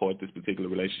down to support this particular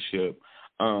relationship.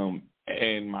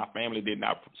 And my family did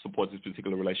not support this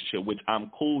particular relationship, which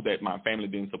I'm cool that my family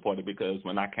didn't support it because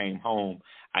when I came home,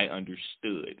 I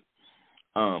understood.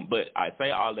 But I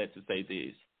say all that to say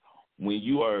this. When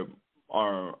you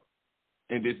are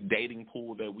in this dating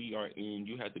pool that we are in,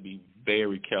 you have to be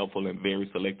very careful and very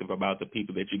selective about the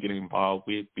people that you get involved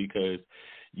with because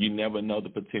you never know the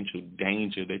potential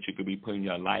danger that you could be putting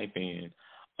your life in.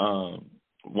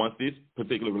 Once this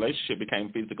particular relationship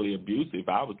became physically abusive,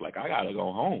 I was like, I got to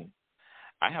go home.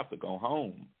 I have to go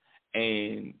home.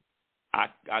 And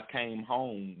I came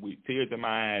home with tears in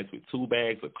my eyes with 2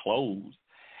 bags of clothes.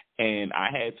 And I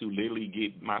had to literally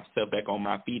get myself back on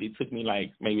my feet. It took me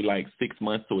maybe 6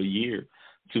 months to a year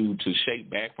to shake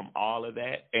back from all of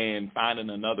that and finding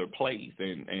another place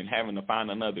and having to find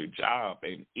another job.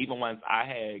 And even once I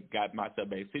had got myself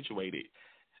back situated,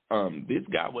 this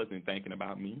guy wasn't thinking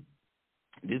about me.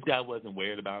 This guy wasn't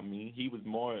worried about me. He was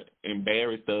more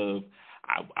embarrassed of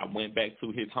I went back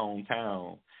to his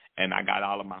hometown and I got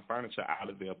all of my furniture out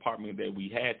of the apartment that we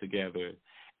had together.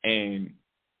 And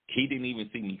he didn't even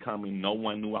see me coming. No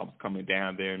one knew I was coming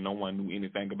down there. No one knew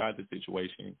anything about the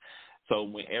situation. So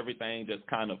when everything just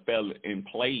kind of fell in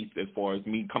place as far as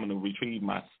me coming to retrieve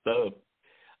my stuff,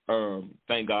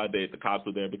 thank God that the cops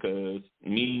were there because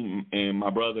me and my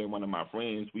brother and one of my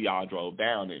friends, we all drove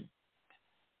down. And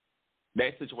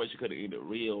that situation could have ended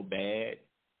real bad.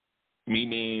 Me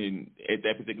being at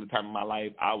that particular time in my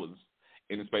life, I was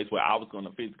in a space where I was going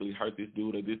to physically hurt this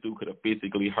dude or this dude could have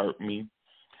physically hurt me.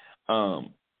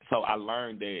 So I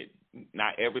learned that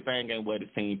not everything ain't what it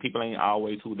seems. People ain't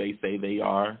always who they say they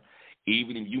are.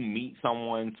 Even if you meet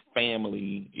someone's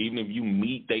family, even if you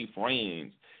meet their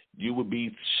friends, you would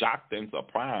be shocked and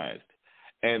surprised.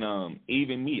 And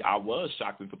even me, I was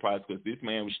shocked and surprised because this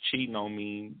man was cheating on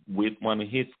me with one of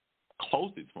his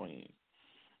closest friends.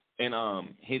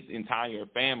 And his entire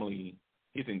family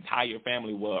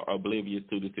were oblivious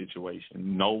to the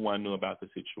situation. No one knew about the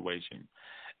situation.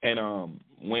 And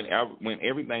when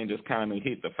everything just kind of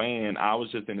hit the fan, I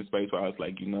was just in a space where I was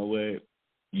like, you know what?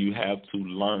 You have to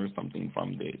learn something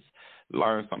from this.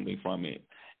 Learn something from it.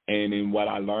 And then what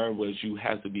I learned was you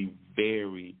have to be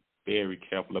very, very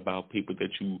careful about people that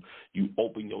you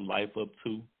open your life up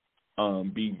to.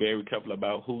 Be very careful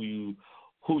about who you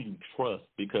trust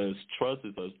because trust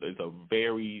is a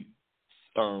very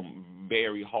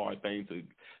very hard thing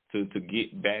to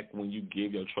get back when you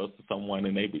give your trust to someone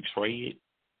and they betray it.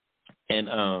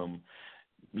 And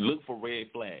look for red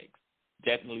flags.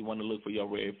 Definitely want to look for your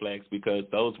red flags because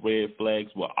those red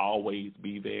flags will always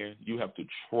be there. You have to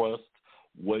trust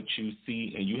what you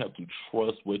see and you have to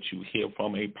trust what you hear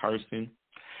from a person.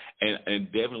 And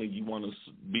definitely you want to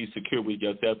be secure with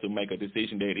yourself to make a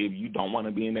decision that if you don't want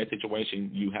to be in that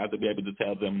situation, you have to be able to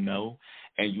tell them no.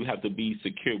 And you have to be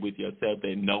secure with yourself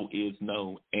that no is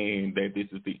no and that this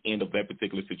is the end of that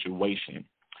particular situation.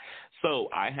 So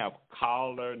I have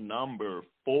caller number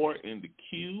 4 in the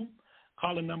queue.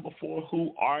 Caller number 4,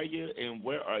 who are you and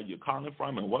where are you calling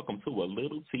from? And welcome to a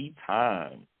Lil Tea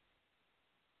Time.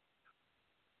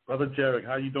 Brother Jarek,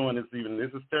 how you doing this evening?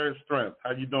 This is Terry Strength.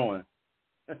 How you doing?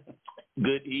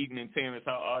 Good evening, Terrence.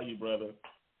 How are you, brother?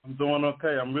 I'm doing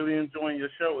okay. I'm really enjoying your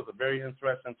show. It's a very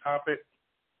interesting topic.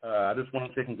 I just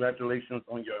want to say congratulations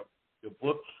on your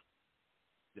books,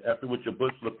 your effort with your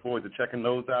books. Look forward to checking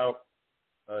those out.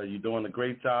 You're doing a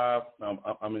great job.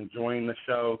 I'm enjoying the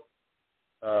show.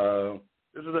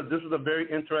 This is a very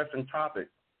interesting topic.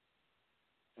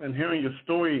 And hearing your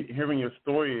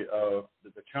story of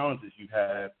the challenges you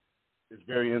had is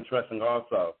very interesting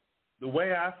also. The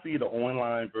way I see the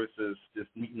online versus just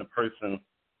meeting a person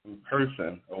in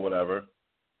person or whatever,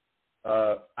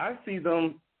 I see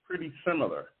them pretty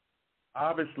similar.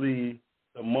 Obviously,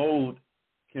 the mode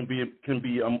can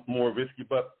be more risky,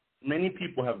 but many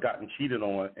people have gotten cheated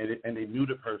on, and they knew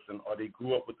the person or they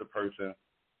grew up with the person.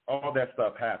 All that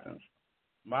stuff happens.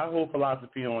 My whole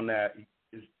philosophy on that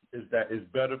is that it's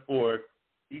better for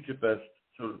each of us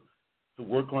to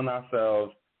work on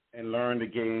ourselves and learn the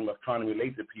game of trying to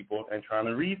relate to people and trying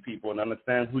to read people and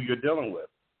understand who you're dealing with.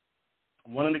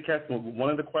 One of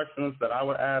the questions that I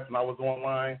would ask when I was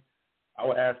online, I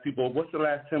would ask people, what's the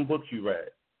last 10 books you read?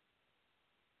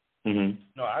 Mm-hmm.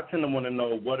 No, I tend to want to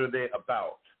know, what are they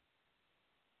about?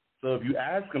 So if you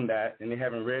ask them that and they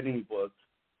haven't read any books,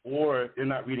 or they're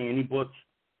not reading any books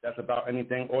that's about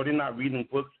anything, or they're not reading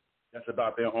books that's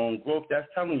about their own growth, that's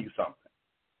telling you something.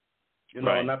 You know,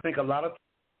 right. And I think a lot of times,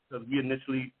 because we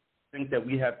initially think that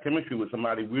we have chemistry with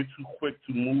somebody, we're too quick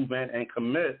to move in and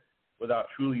commit without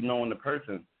truly knowing the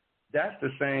person. That's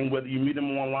the same whether you meet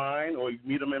them online or you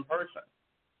meet them in person.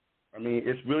 I mean,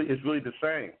 it's really the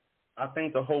same. I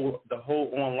think the whole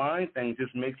online thing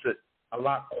just makes it a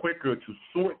lot quicker to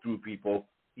sort through people,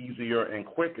 easier and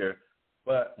quicker.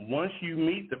 But once you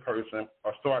meet the person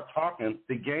or start talking,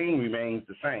 the game remains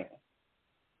the same.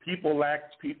 If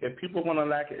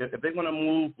they're going to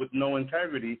move with no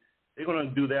integrity, they're going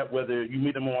to do that whether you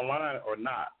meet them online or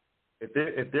not.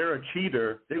 If they're a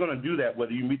cheater, they're going to do that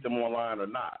whether you meet them online or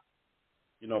not.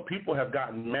 You know, people have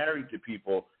gotten married to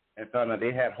people and found out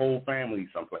they had whole families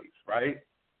someplace, right?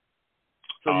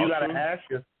 So awesome. You got to ask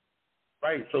yourself,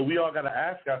 right? So we all got to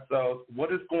ask ourselves,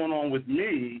 what is going on with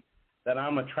me that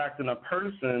I'm attracting a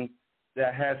person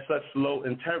that has such low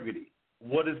integrity?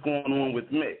 What is going on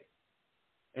with me?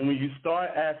 And when you start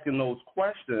asking those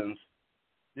questions,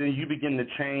 then you begin to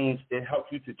change. It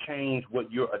helps you to change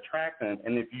what you're attracting.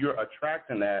 And if you're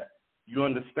attracting that, you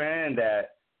understand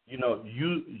that, you know,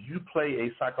 you play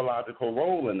a psychological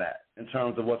role in that in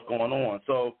terms of what's going on.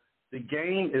 So the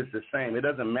game is the same. It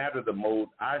doesn't matter the mode,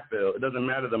 I feel. It doesn't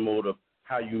matter the mode of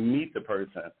how you meet the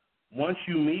person. Once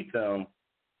you meet them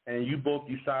and you both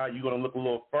decide you're going to look a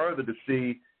little further to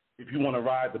see if you want to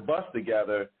ride the bus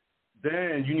together,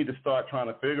 then you need to start trying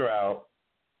to figure out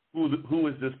who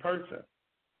is this person,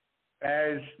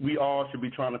 as we all should be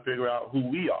trying to figure out who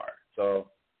we are.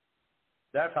 So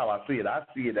that's how I see it. I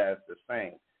see it as the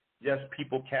same. Yes,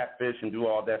 people catfish and do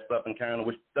all that stuff in Canada,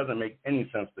 which doesn't make any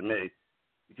sense to me,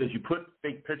 because you put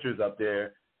fake pictures up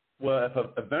there. Well, if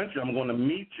eventually I'm going to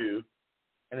meet you,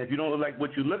 and if you don't look like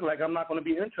what you look like, I'm not going to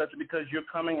be interested because you're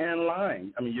coming in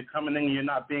lying. I mean, you're coming in and you're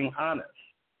not being honest,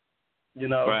 you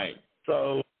know? Right.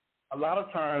 So a lot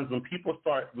of times when people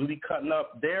start really cutting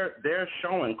up, they're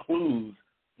showing clues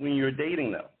when you're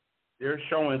dating them. They're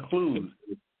showing clues.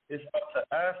 It's up to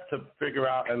us to figure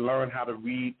out and learn how to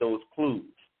read those clues.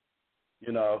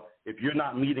 You know, if you're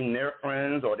not meeting their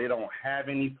friends or they don't have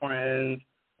any friends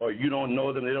or you don't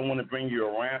know them, they don't want to bring you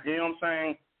around. You know what I'm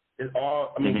saying? It's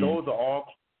all. I mean, those are all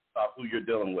about who you're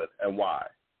dealing with and why.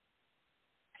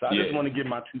 So I just want to give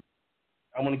my two.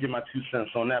 I want to give my 2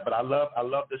 cents on that. But I love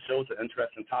the show. It's an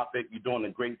interesting topic. You're doing a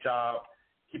great job.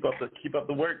 Keep up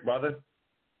the work, brother.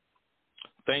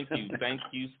 Thank you. Thank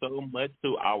you so much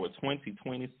to our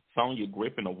 2020 Sonia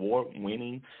Griffin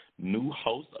Award-winning new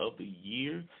host of the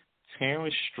year,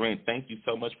 Terrence Strength. Thank you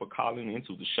so much for calling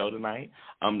into the show tonight.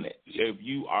 If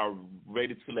you are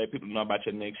ready to let people know about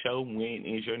your next show, when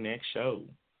is your next show?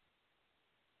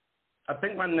 I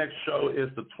think my next show is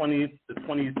the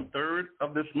 23rd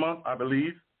of this month, I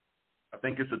believe. I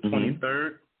think it's the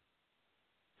 23rd.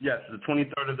 Yes, the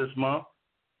 23rd of this month.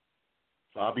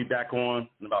 So I'll be back on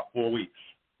in about 4 weeks,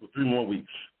 or 3 more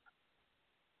weeks.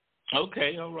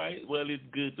 Okay, all right. Well, it's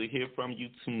good to hear from you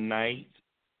tonight,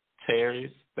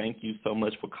 Terrence. Thank you so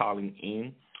much for calling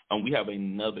in. We have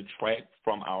another track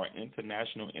from our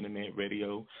International Internet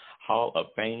Radio Hall of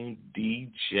Fame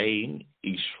DJ,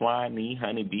 Ishrani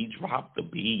Honeybee. Drop the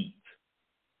beat.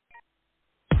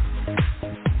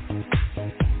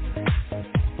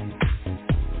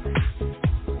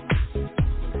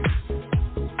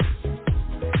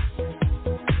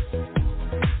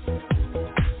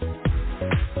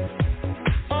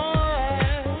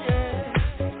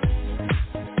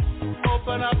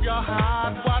 Open up your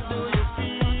heart, what do you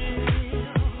feel?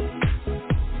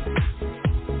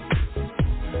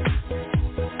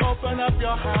 Open up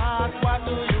your heart, what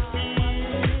do you feel?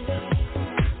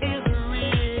 Is it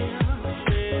real?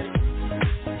 Yeah.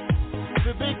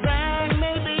 The Big Bang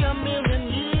may be a million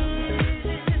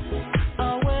years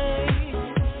away.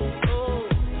 Oh,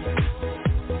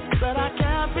 but I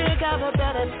can't think of a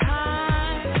better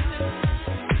time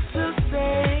to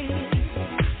say,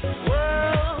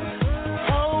 well,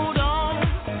 hold on.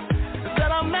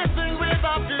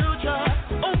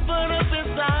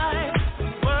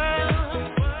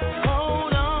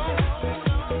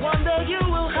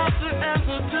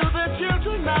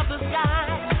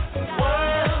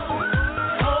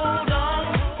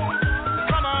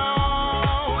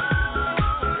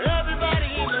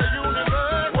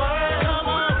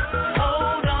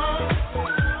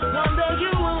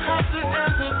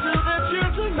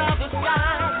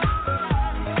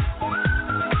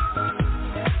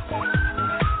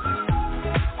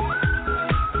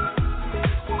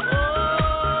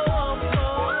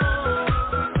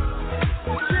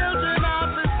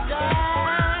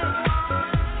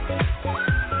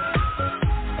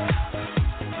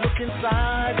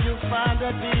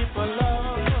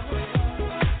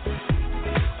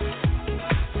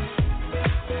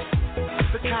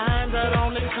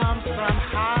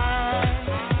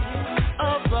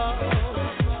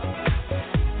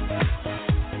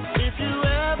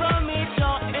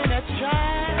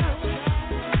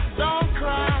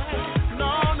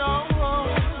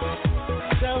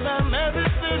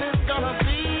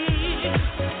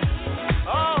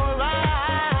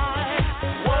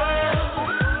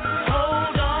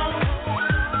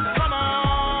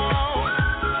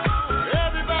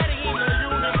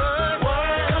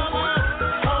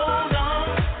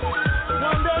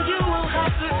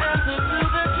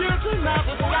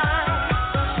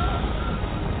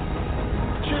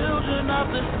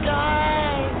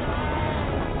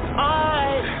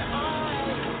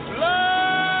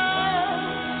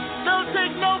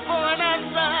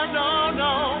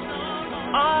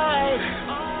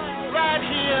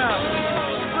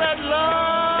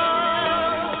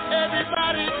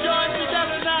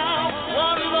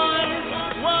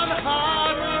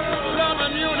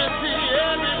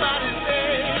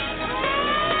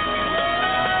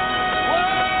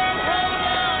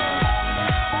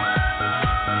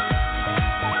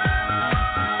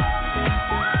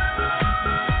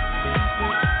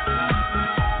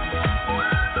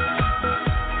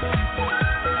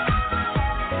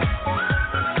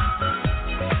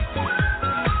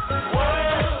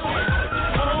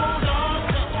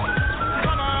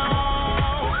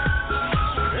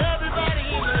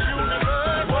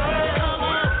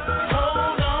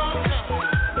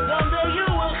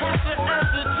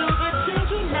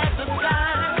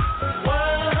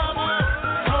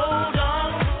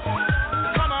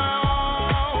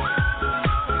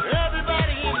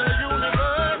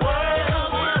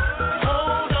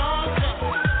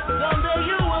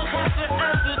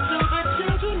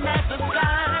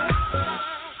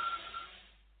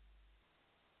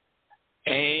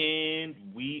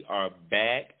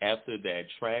 to that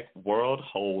track, World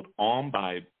Hold On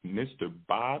by Mr.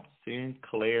 Bob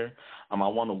Sinclair. I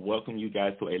want to welcome you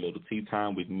guys to A Little Tea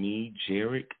Time with me,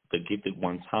 Jarek, the Gifted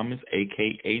One Thomas,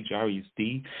 a.k.a. Jarius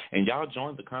D. And y'all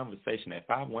join the conversation at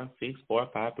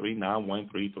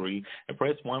 516-453-9133 and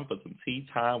press 1 for some tea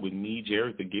time with me,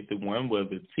 Jarek, the Gifted One, where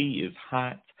the tea is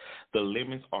hot, the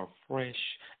lemons are fresh,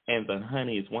 and the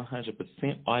honey is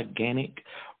 100% organic.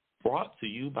 Brought to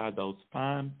you by those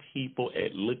fine people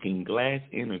at Looking Glass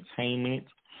Entertainment.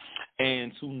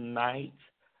 And tonight,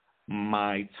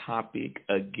 my topic,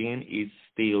 again, is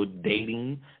still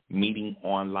dating, meeting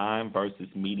online versus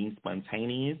meeting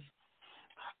spontaneous.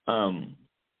 I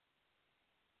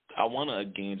want to,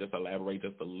 again, just elaborate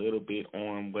just a little bit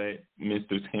on what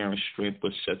Mr. Terrence Strength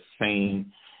was just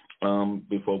saying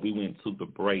before we went to the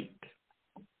break.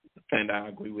 And I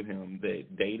agree with him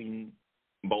that dating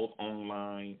both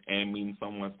online and meeting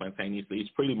someone spontaneously is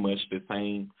pretty much the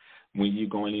same when you're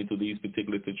going into these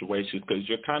particular situations, because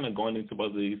you're kind of going into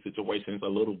both of these situations a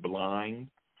little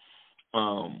blind.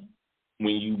 When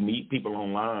you meet people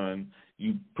online,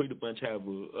 you pretty much have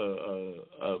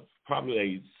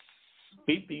probably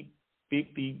a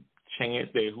 50-50 chance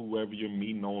that whoever you're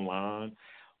meeting online,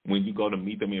 when you go to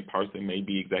meet them in person, may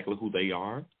be exactly who they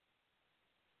are.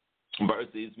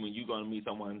 Versus when you're going to meet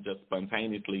someone just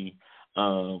spontaneously,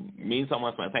 meeting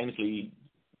someone spontaneously,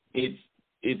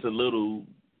 it's a little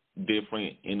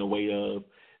different in the way of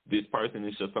this person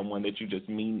is just someone that you just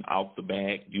meet off the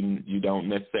bat. You don't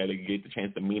necessarily get the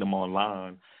chance to meet them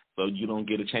online, so you don't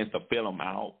get a chance to fill them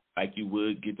out like you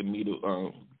would get to meet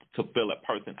to fill a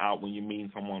person out when you're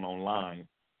meeting someone online.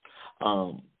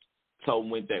 So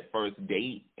with that first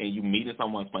date and you meeting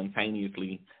someone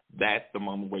spontaneously, that's the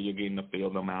moment where you're getting to fill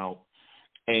them out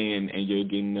and you're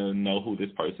getting to know who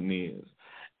this person is.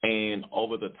 And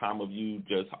over the time of you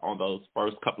just on those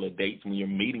first couple of dates when you're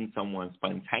meeting someone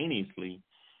spontaneously,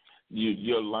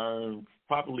 you'll learn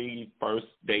probably first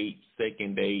date,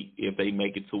 second date, if they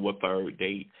make it to a third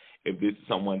date, if this is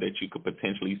someone that you could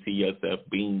potentially see yourself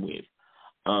being with.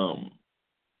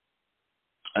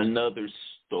 Another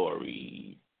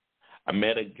story. I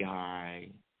met a guy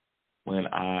when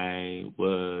I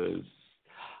was,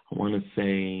 I want to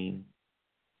say,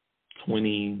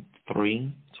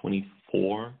 23,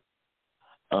 24,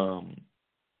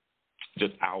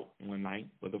 just out one night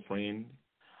with a friend,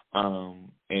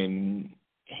 and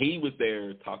he was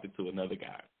there talking to another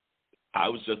guy. I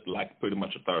was just like pretty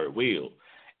much a third wheel,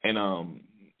 and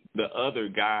the other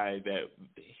guy that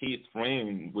his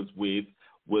friend was with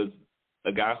was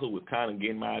a guy who was kind of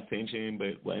getting my attention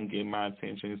but wasn't getting my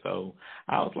attention. So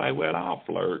I was like, well, I'll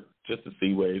flirt just to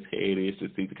see where his head is, to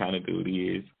see the kind of dude he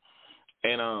is.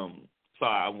 And so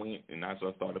I went and I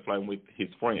started flirting with his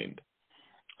friend.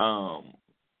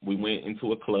 We went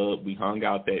into a club. We hung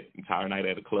out that entire night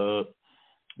at a club,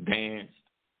 danced.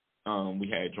 We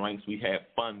had drinks. We had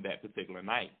fun that particular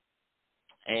night.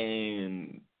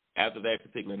 And after that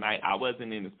particular night, I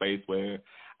wasn't in the space where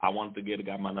I wanted to get a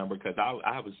guy my number because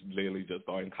I was literally just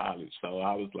starting college. So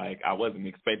I was like, I wasn't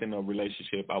expecting a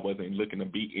relationship. I wasn't looking to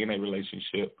be in a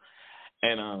relationship.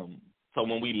 And so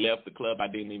when we left the club, I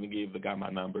didn't even give the guy my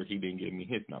number. He didn't give me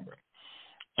his number.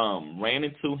 Ran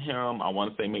into him, I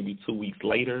want to say maybe 2 weeks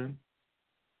later,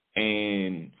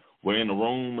 and we're in the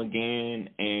room again.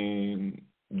 And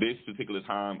this particular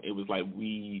time, it was like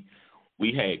we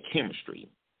had chemistry,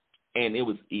 and it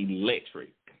was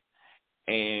electric.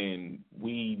 And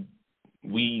we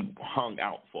hung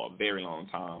out for a very long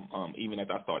time. Even as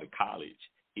I started college,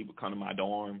 he would come to my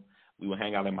dorm. We would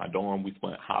hang out in my dorm. We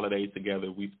spent holidays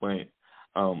together. We spent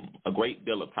a great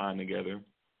deal of time together.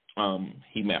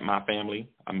 He met my family.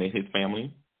 I met his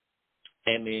family.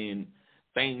 And then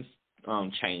things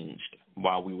changed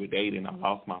while we were dating. I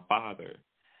lost my father.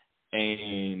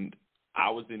 And I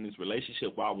was in this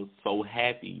relationship where I was so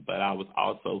happy, but I was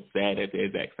also sad at the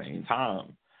exact same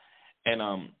time. And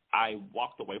I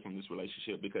walked away from this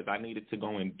relationship because I needed to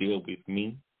go and deal with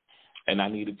me, and I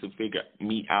needed to figure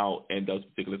me out in those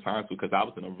particular times because I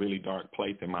was in a really dark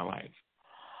place in my life.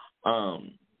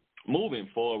 Moving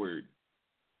forward,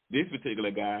 this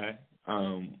particular guy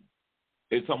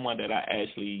is someone that I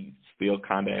actually still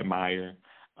kind of admire.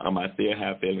 I still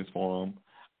have feelings for him.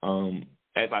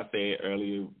 As I said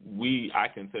earlier, I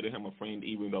consider him a friend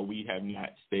even though we have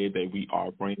not said that we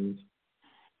are friends.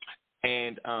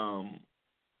 And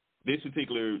this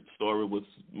particular story was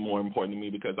more important to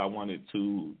me because I wanted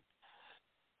to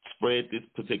spread this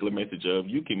particular message of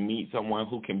you can meet someone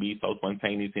who can be so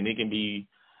spontaneous, and it can be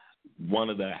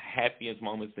one of the happiest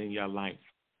moments in your life.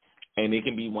 And it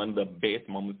can be one of the best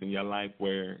moments in your life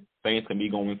where things can be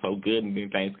going so good and then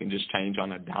things can just change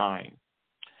on a dime.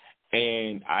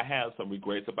 And I have some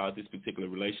regrets about this particular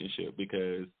relationship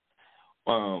because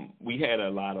we had a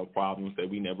lot of problems that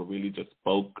we never really just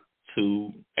spoke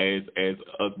to as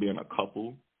us being a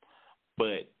couple.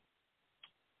 But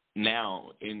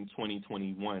now in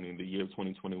 2021, in the year of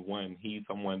 2021, he's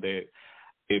someone that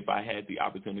if I had the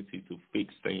opportunity to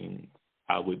fix things,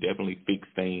 I would definitely fix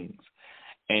things.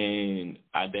 And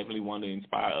I definitely want to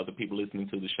inspire other people listening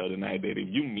to the show tonight that if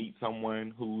you meet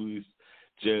someone who is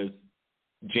just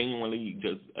genuinely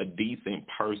just a decent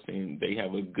person, they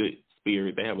have a good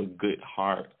spirit, they have a good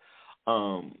heart,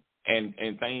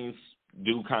 and things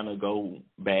do kind of go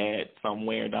bad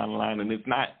somewhere down the line, and it's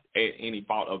not at any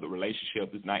fault of the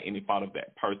relationship, it's not any fault of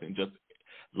that person, just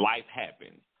life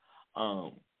happens.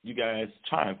 You guys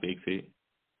try and fix it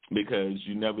because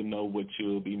you never know what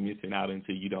you'll be missing out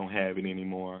until you don't have it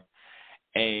anymore.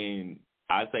 And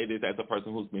I say this as a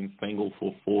person who's been single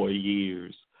for 4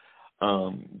 years.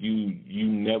 You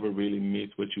never really miss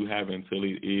what you have until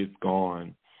it is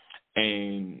gone.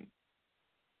 And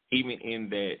even in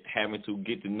that, having to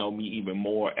get to know me even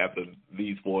more after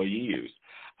these 4 years,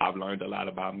 I've learned a lot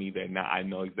about me that now I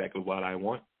know exactly what I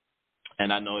want,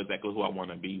 and I know exactly who I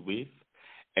want to be with,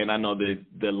 and I know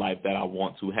the life that I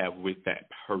want to have with that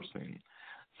person.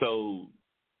 So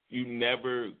you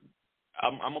never –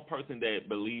 I'm a person that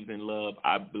believes in love.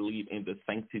 I believe in the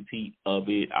sanctity of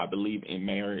it. I believe in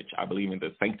marriage. I believe in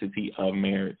the sanctity of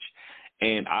marriage.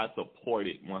 And I support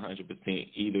it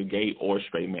 100%, either gay or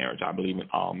straight marriage. I believe in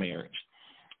all marriage.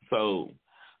 So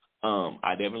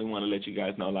I definitely want to let you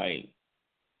guys know, like,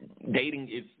 dating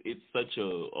it's such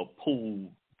a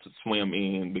pool to swim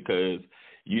in because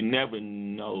you never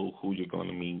know who you're going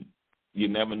to meet. You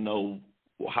never know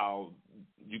how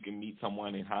you can meet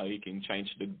someone and how it can change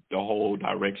the whole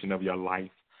direction of your life.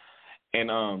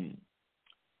 And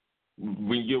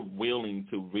when you're willing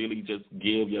to really just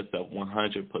give yourself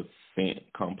 100%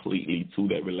 completely to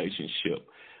that relationship,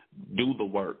 do the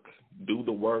work. Do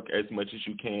the work as much as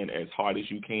you can, as hard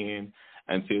as you can,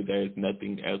 until there's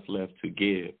nothing else left to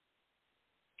give.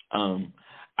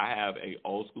 I have a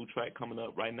old school track coming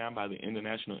up right now by the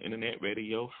International Internet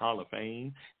Radio Hall of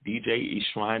Fame, DJ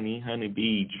Ishrani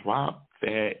Honeybee. Drop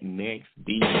that next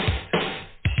beat.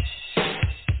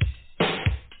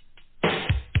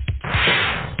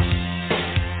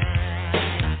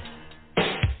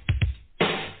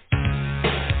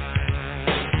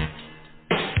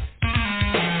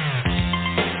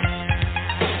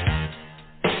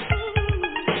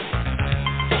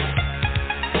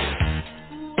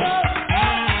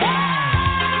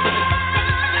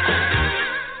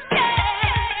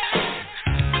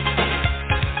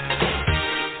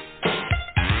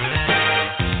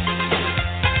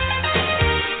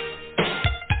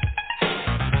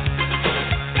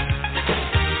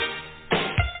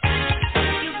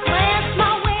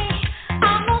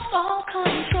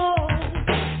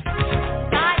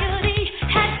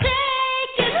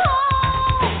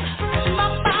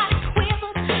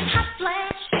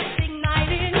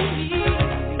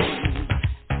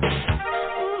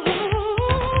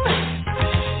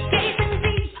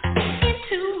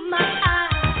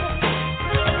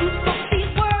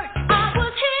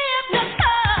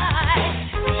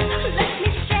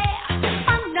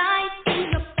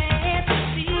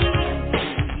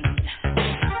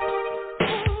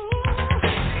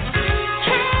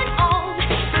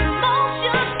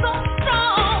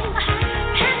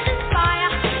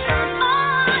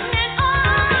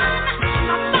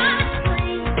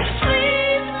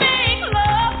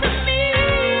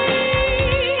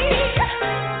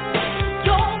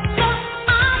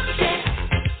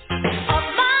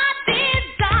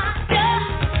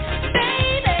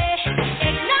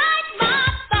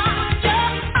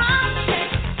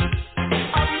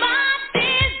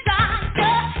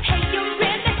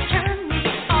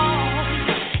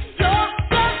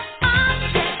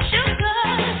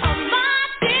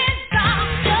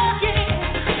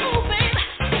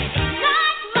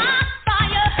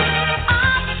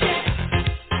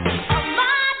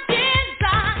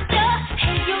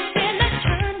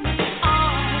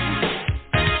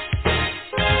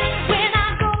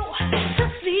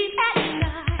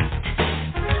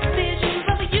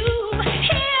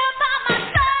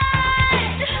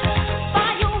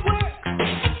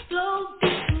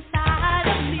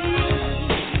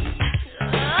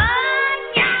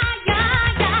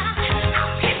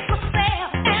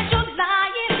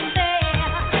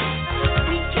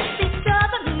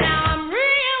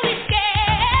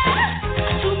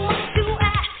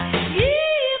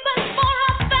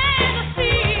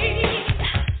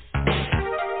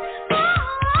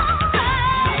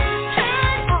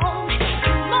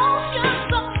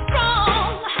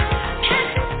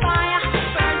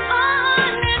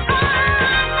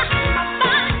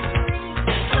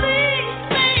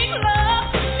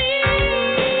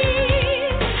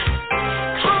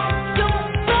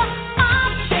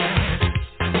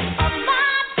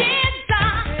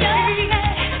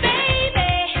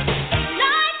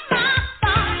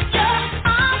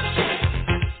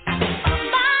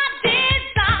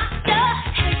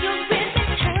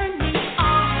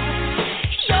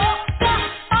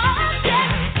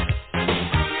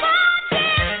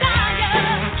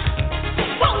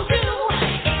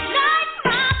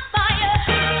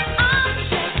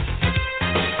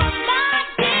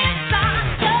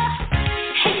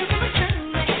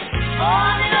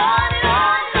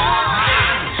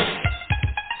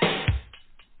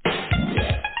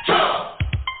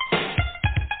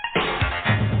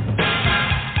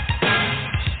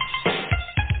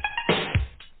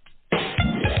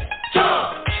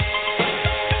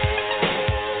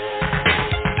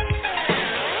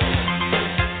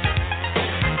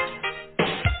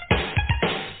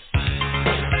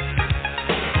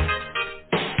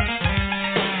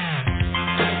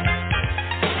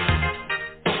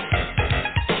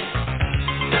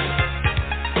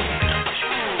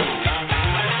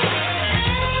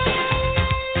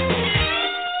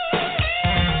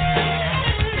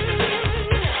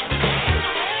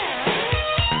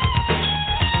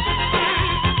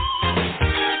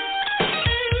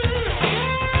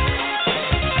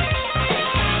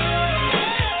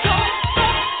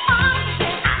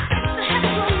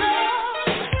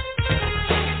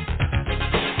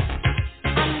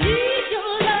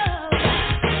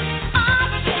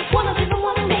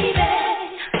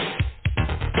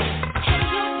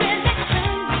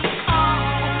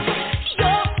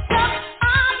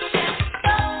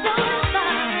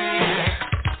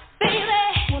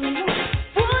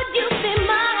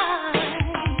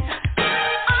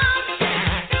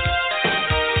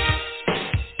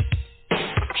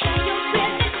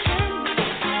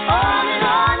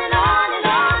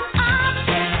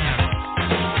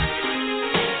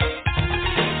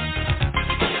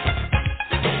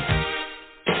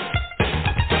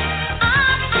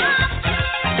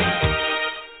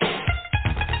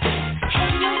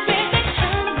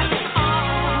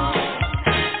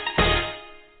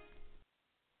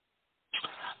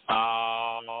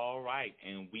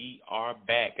 are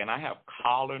back, and I have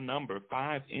caller number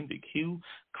 5 in the queue.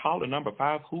 Caller number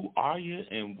 5, who are you,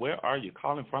 and where are you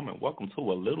calling from? And welcome to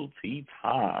a Lil Tea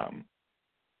Time.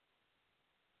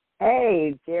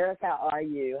 Hey, Jarek, how are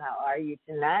you? How are you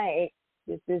tonight?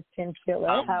 This is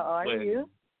Chinchilla. How are you?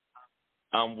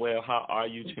 I'm well. How are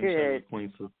you, Chinchilla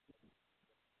Queen?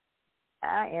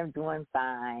 I am doing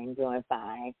fine,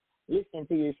 Listening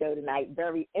to your show tonight.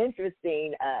 Very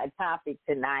interesting topic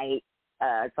tonight,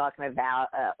 talking about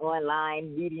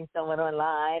online, meeting someone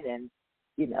online, and,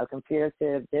 compared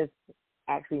to just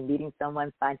actually meeting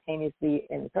someone spontaneously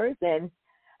in person,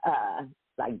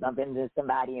 like bumping into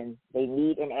somebody and they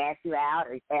meet and ask you out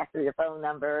or ask for your phone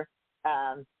number.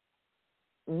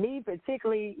 Me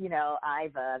particularly,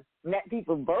 I've met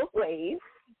people both ways.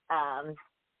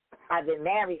 I've been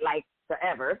married like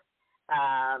forever,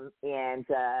 and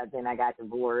then I got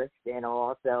divorced, and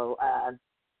also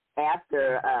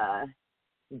after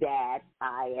that,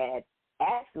 I had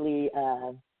actually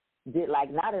did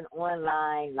like not an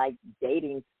online like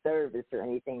dating service or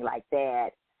anything like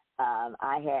that.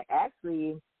 I had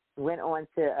actually went on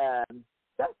to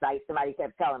some site somebody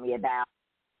kept telling me about,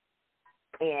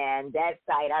 and that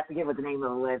site, I forget what the name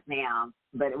of it was now,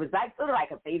 but it was like sort of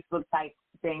like a Facebook type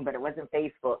thing, but it wasn't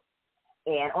Facebook.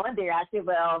 And on there, I said,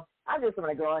 well, I just want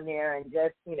to go on there and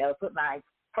just, put my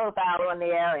profile on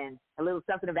there and a little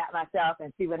something about myself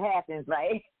and see what happens,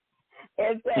 right?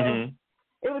 And so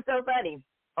It was so funny.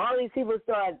 All these people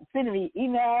started sending me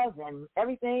emails and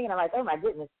everything, and I'm like, oh, my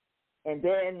goodness. And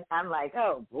then I'm like,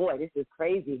 oh, boy, this is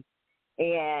crazy.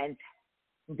 And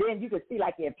then you could see,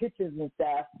 like, their pictures and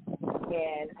stuff.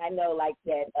 And I know, like,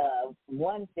 that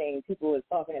one thing people was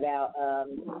talking about,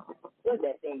 what was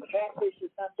that thing, catfish or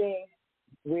something,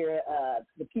 where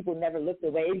the people never look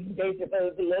the way they're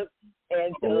supposed to look.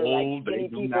 And so, like, many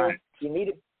people, you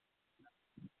meet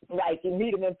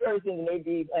them in person, and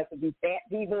they could be fat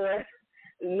people,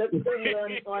 look pretty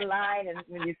online, and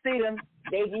when you see them,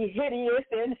 they be hideous,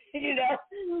 and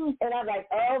and I'm like,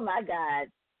 oh my God,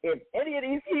 if any of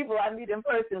these people I meet in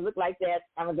person look like that,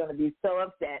 I'm going to be so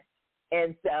upset.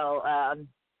 And so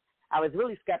I was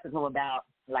really skeptical about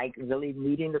like really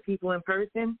meeting the people in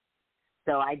person.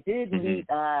 So I did meet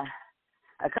a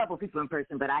couple people in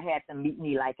person, but I had them meet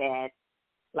me like at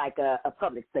like a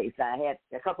public place. I had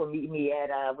a couple meet me at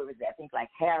what was that? I think like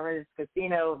Harris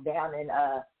Casino down in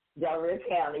Delaware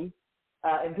County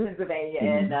in Pennsylvania,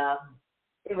 and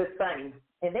it was funny.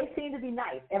 And they seemed to be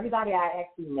nice. Everybody I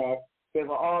actually met, they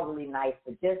were all really nice,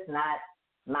 but just not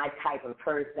my type of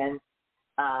person.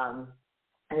 And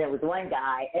there was one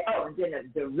guy. And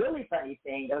then the really funny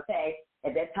thing, okay,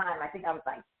 at that time, I think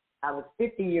I was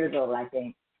 50 years old, I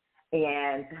think,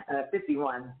 and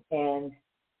 51. And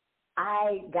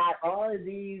I got all of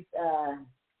these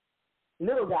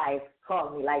little guys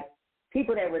calling me, like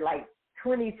people that were like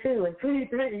 22 and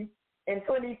 23 and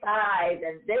 25,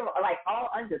 and they were like all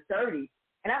under 30.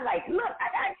 And I'm like, look, I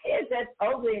got kids that's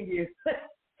older than you.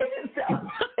 And so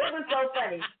it was so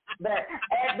funny. But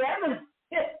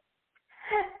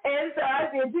and so I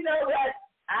said, you know what?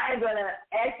 I'm going to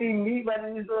actually meet one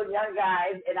of these little young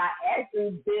guys. And I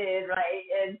actually did, right?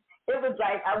 And it was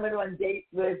like I went on dates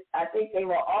with, I think they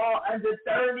were all under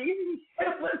 30.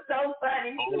 It was so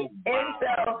funny. Oh, wow. And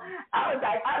so I was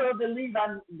like, I don't believe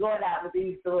I'm going out with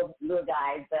these little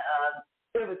guys. But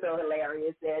it was so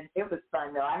hilarious. And it was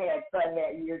fun, though. I had fun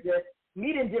that year just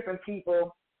meeting different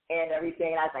people and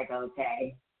everything. And I was like,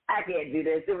 okay, I can't do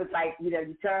this. It was like, you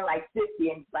turn like 50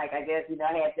 and like, I guess,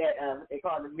 I had that, what they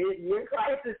call the mid-year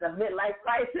crisis, a midlife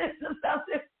crisis or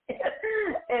something.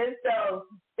 And so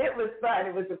it was fun.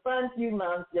 It was a fun few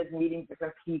months just meeting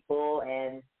different people.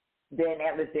 And then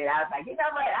that was it. I was like, you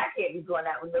know what? I can't be going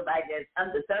out with nobody that's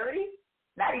under 30,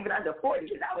 not even under 40,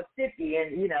 because I was 50.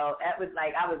 And, that was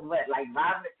like, I was what, like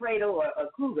Robin McCradle or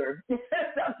a cougar or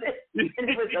something. And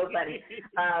it was so funny.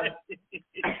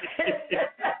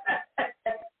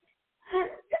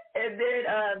 And then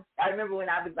I remember when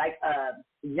I was like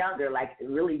younger, like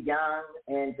really young,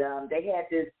 and they had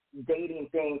this dating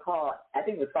thing called, I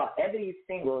think it was called Ebony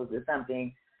Singles or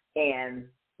something. And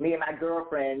me and my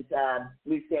girlfriends,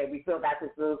 we said we filled out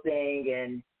this little thing,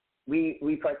 and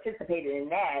we participated in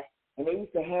that. And they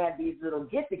used to have these little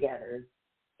get-togethers,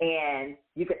 and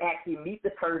you could actually meet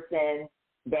the person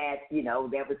that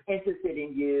that was interested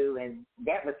in you, and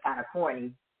that was kind of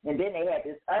corny. And then they had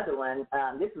this other one.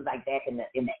 This was like back in the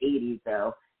 80s,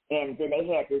 though. And then they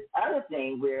had this other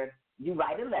thing where you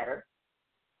write a letter,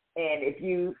 and if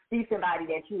you see somebody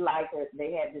that you like,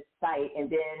 they had this site, and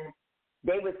then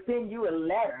they would send you a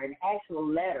letter, an actual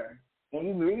letter, and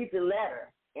you read the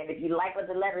letter. And if you like what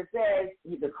the letter says,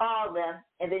 you can call them,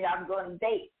 and then y'all can go on a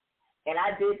date. And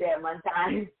I did that one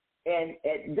time. And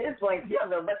at this point, you don't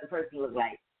know what the person looked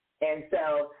like. And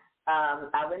so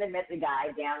I went and met the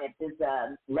guy down at this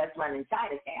restaurant in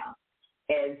Chinatown.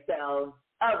 And so,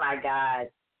 oh, my God,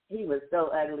 he was so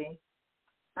ugly.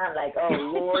 I'm like, oh,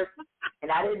 Lord.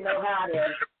 And I didn't know how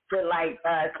to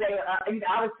say,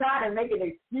 I was trying to make an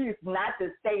excuse not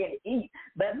to stay and eat.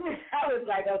 But I was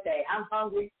like, okay, I'm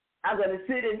hungry. I'm going to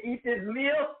sit and eat this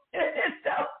meal.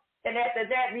 And after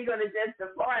that, we're going to just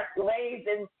depart ways,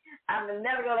 and I'm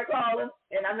never going to call him,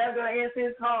 and I'm never going to answer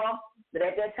his call. But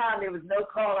at that time, there was no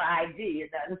caller ID.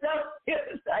 And so it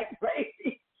was like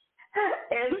crazy.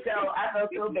 And so I felt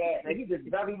so bad. But he was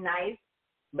very nice,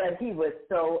 but he was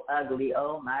so ugly.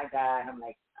 Oh, my God. I'm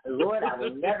like, Lord, I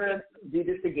will never do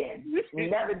this again.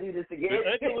 Never do this again.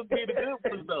 The ugly ones be the good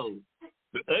ones, though.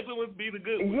 The ugly ones be the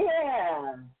good ones.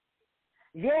 Yeah.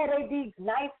 Yeah, they be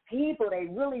nice people. They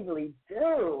really, really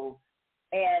do.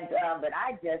 And but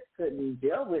I just couldn't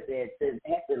deal with it. To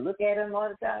have to look at them all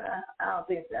the time. I don't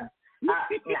think so. Nah,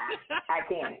 I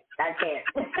can't.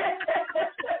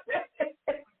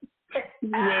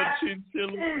 Well,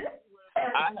 Chinchilla,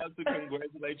 I have to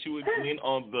congratulate you again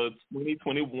on the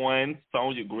 2021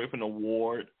 Sonia Griffin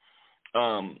Award.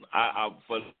 I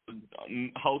for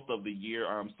host of the year,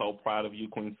 I'm so proud of you,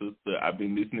 Queen Sister. I've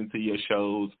been listening to your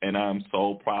shows, and I'm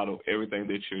so proud of everything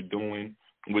that you're doing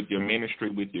with your ministry,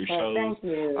 with your shows. Thank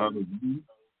you.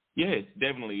 Yes,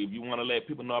 definitely. If you want to let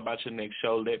people know about your next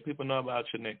show, let people know about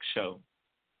your next show.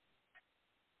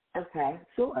 Okay,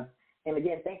 sure. And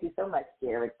again, thank you so much,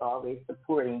 Jared, for always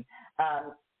supporting.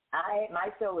 My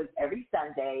show is every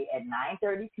Sunday at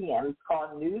 9:30 p.m. It's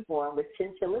called Newsroom with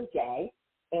Chinchilla J.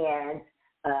 And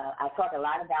I talk a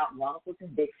lot about wrongful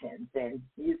convictions, and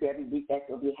usually every week that's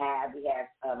what we have. We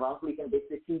have wrongfully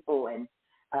convicted people and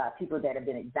people that have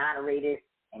been exonerated,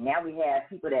 and now we have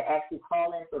people that actually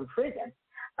call in from prison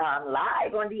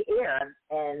live on the air.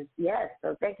 And yes,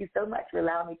 so thank you so much for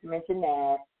allowing me to mention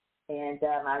that. And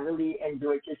I really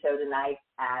enjoyed your show tonight.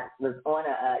 I was on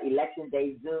a election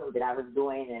day Zoom that I was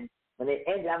doing, and when it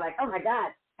ended, I'm like, oh my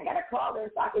God, I got to call in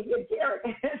so I can hear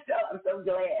Jared. So I'm so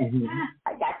glad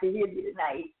I got to hear you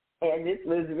tonight. And this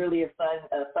was really a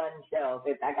fun show.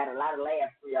 I got a lot of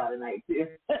laughs from y'all tonight, too,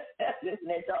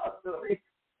 listening to y'all's stories.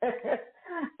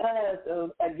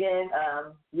 So, again,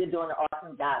 you're doing an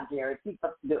awesome job, Jared. Keep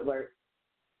up the good work.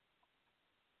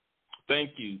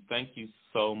 Thank you. Thank you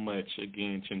so much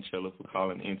again, Chinchilla, for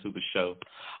calling into the show.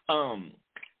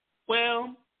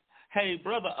 Well, hey,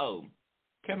 Brother O,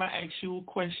 can I ask you a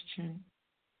question?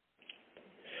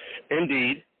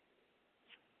 Indeed.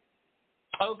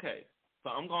 Okay, so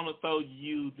I'm going to throw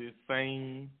you the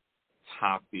same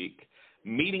topic.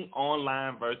 Meeting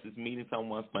online versus meeting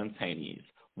someone spontaneous.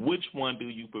 Which one do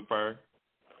you prefer?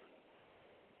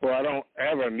 Well, I don't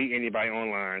ever meet anybody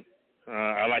online.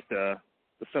 I like the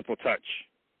simple touch,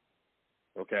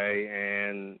 okay?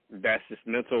 And that's just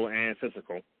mental and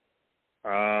physical.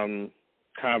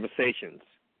 Conversations,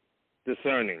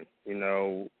 discerning, you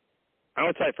know. I'm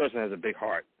a type of person that has a big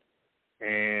heart.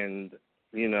 And,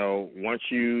 you know, once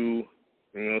you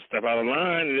step out of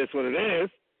line, it is what it is.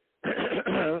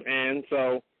 And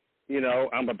so, you know,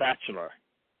 I'm a bachelor.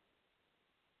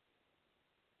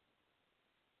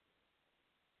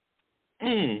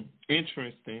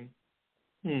 Interesting.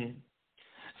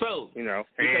 So, you know,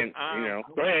 and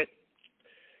go ahead.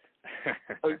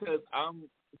 Because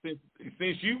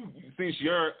since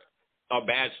you're a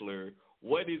bachelor,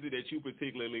 what is it that you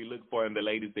particularly look for in the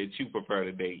ladies that you prefer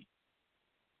to date?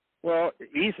 Well,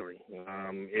 easily.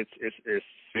 It's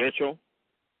spiritual,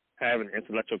 having an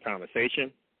intellectual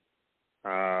conversation,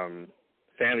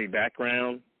 family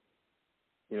background.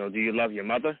 You know, do you love your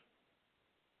mother?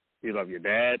 Do you love your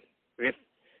dad? If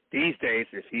these days,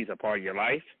 if he's a part of your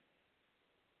life,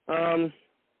 the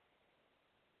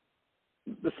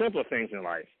simpler things in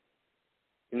life,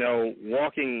 you know,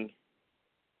 walking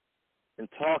and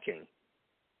talking,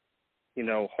 you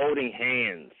know, holding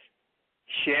hands,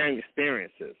 sharing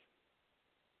experiences.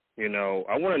 You know,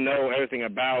 I want to know everything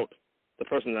about the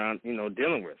person that I'm, you know,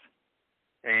 dealing with,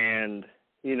 and,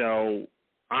 you know,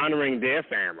 honoring their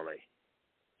family,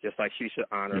 just like she should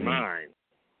honor mine.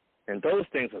 And those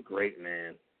things are great,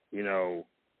 man. You know,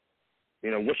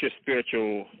 what's your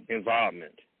spiritual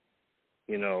involvement?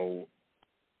 You know,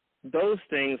 those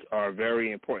things are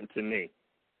very important to me.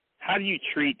 How do you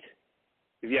treat,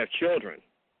 if you have children,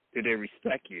 do they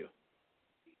respect you?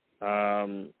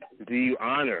 Do you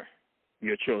honor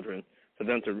your children for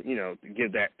them to, you know, to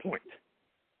give that point?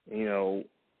 You know,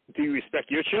 do you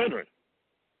respect your children?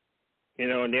 You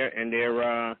know, and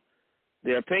their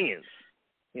opinions.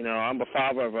 You know, I'm a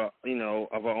father of an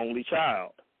only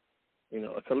child,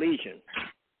 a collegian,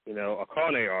 a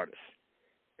culinary artist.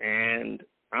 And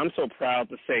I'm so proud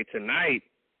to say tonight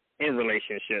in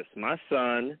relationships, my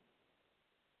son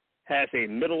has a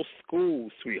middle school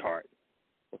sweetheart,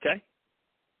 okay?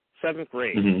 7th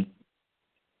grade. Mm-hmm.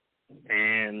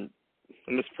 And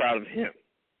I'm just proud of him,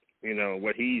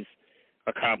 what he's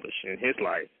accomplished in his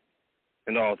life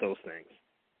and all those things.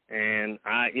 And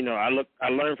I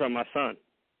learn from my son.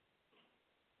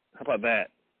 How about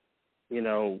that?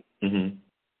 Mm-hmm.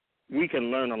 We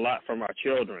can learn a lot from our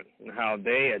children and how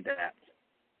they adapt.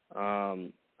 How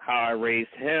I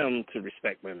raised him to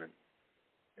respect women.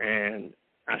 And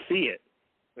I see it.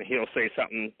 And he'll say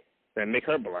something that make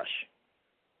her blush.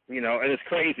 And it's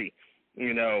crazy.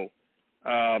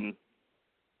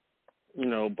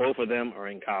 Both of them are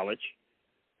in college,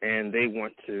 and they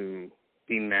want to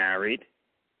be married,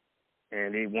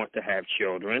 and they want to have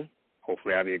children.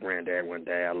 Hopefully I'll be a granddad one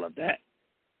day. I love that.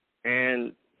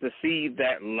 And to see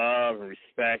that love and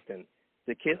respect and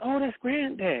the kids, oh, that's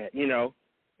granddad,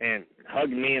 and hug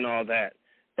me and all that.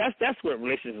 That's what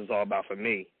relationships is all about for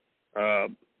me.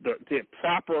 The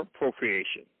proper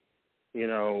procreation,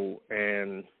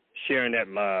 and sharing that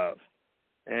love.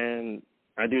 And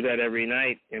I do that every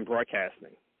night in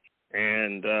broadcasting.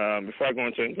 And before I go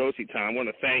into Ngozi time, I want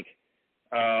to thank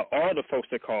all the folks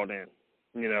that called in.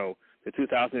 The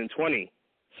 2020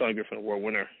 Sonny Griffin Award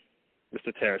winner,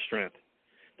 Mr. Terra Strength.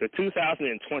 The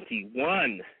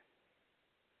 2021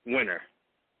 winner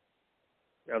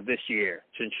of this year,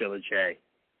 Chinchilla J.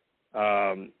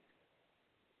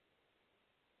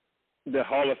 The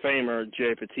Hall of Famer,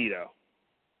 Jay Petito.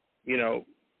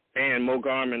 And Mo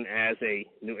Garman as a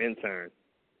new intern.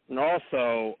 And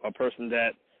also a person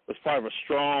that was part of a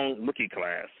strong rookie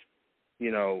class.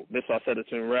 Miss Alcetta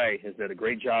Ray has did a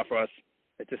great job for us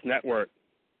at this network.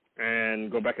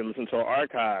 And go back and listen to our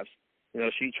archives.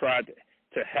 She tried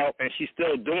to help, and she's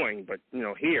still doing, but,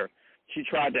 here, she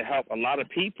tried to help a lot of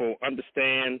people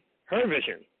understand her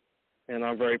vision. And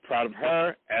I'm very proud of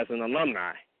her as an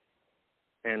alumni.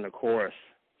 And, of course,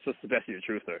 Sister Bessie the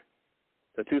Truther,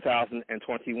 the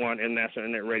 2021 International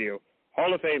Internet Radio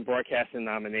Hall of Fame broadcasting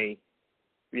nominee,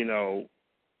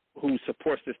 who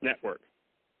supports this network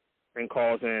and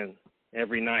calls in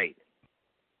every night.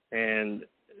 And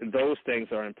those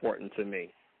things are important to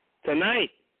me.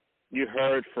 Tonight, you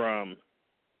heard from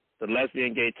the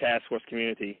Lesbian Gay Task Force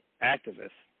community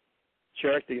activist,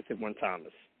 Cherrick the Gifted One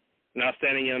Thomas, an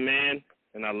outstanding young man,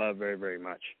 and I love very, very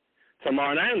much.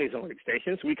 Tomorrow night on these only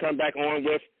stations, we come back on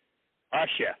with our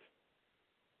chef.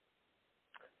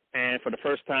 And for the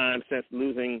first time since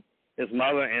losing his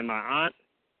mother and my aunt,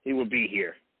 he will be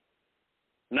here.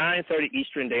 9:30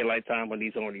 Eastern Daylight Time on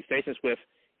these only stations with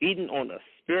Eating on a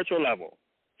Spiritual Level,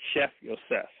 Chef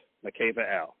Yosef Makeva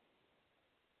L.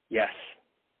 Yes,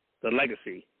 the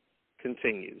legacy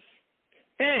continues.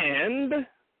 And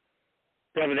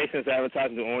Revelations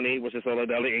advertising to onli, which is Solar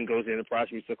Deli and Ngozi Enterprise,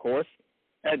 of course,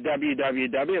 at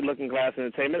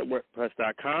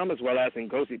www.lookingglassentertainment.wordpress.com, as well as in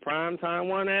Ngozi Primetime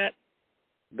one at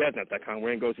bednet.com.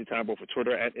 We're in Ngozi Time both for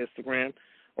Twitter and Instagram.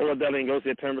 Ola Deli and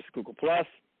Ngozi at Pinterest, Google+.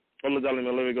 Ola Deli and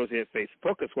Mallory Ngozi at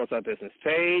Facebook, as well as our business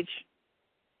page,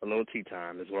 a Lil Tea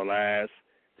Time, as well as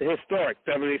the historic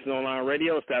Revelation Online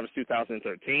Radio, established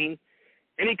 2013.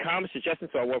 Any comments,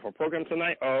 suggestions for our wonderful program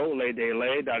tonight?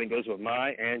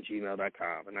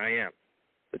 laydaylay.gmail.com. And I am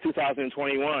the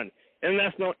 2021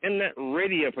 International Internet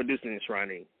Radio Producing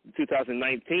Enshrining, the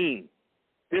 2019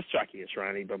 Disc Jockey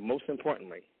Enshrining, but most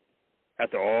importantly,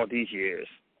 after all these years,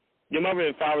 your mother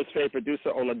and father's favorite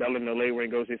producer, Ola Deli Malay, where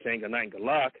Ngozi saying good night and good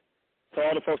luck. To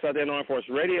all the folks out there in Armed Force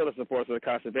Radio that supports us on a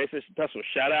constant basis, special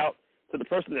shout out to the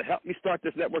person that helped me start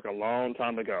this network a long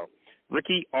time ago,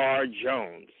 Ricky R.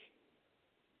 Jones,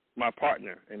 my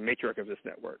partner and matriarch of this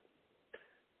network.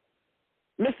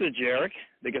 Mr. Jarek,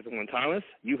 the Gifted One Thomas,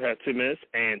 you have 2 minutes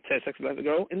and 10 seconds left to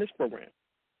go in this program.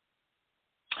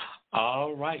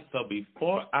 All right, so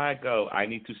before I go, I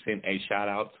need to send a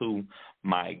shout-out to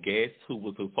my guest who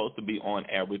was supposed to be on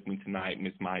air with me tonight,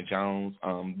 Miss Mai Jones.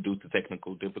 Due to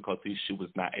technical difficulties, she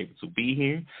was not able to be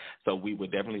here, so we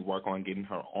would definitely work on getting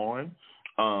her on.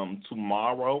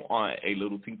 Tomorrow on A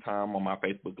Little Tea Time on my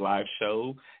Facebook Live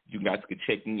show, you guys can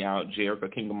check me out, Jericho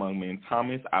King Among Men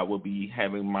Thomas. I will be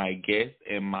having my guest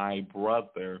and my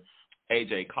brother,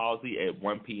 AJ Causey, at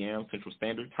 1 p.m. Central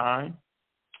Standard Time.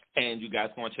 And you guys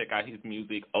want to check out his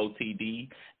music, OTD,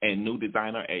 and New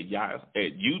Designer at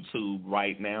YouTube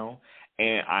right now.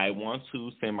 And I want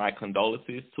to send my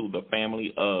condolences to the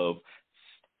family of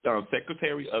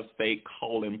Secretary of State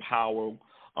Colin Powell.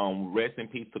 Rest in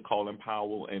peace to Colin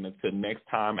Powell. And until next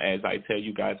time, as I tell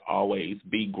you guys always,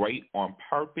 be great on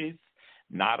purpose,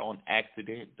 not on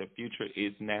accident. The future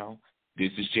is now.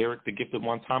 This is Jarek, the Gifted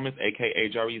One Thomas, a.k.a.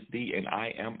 Jarius D., and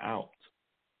I am out.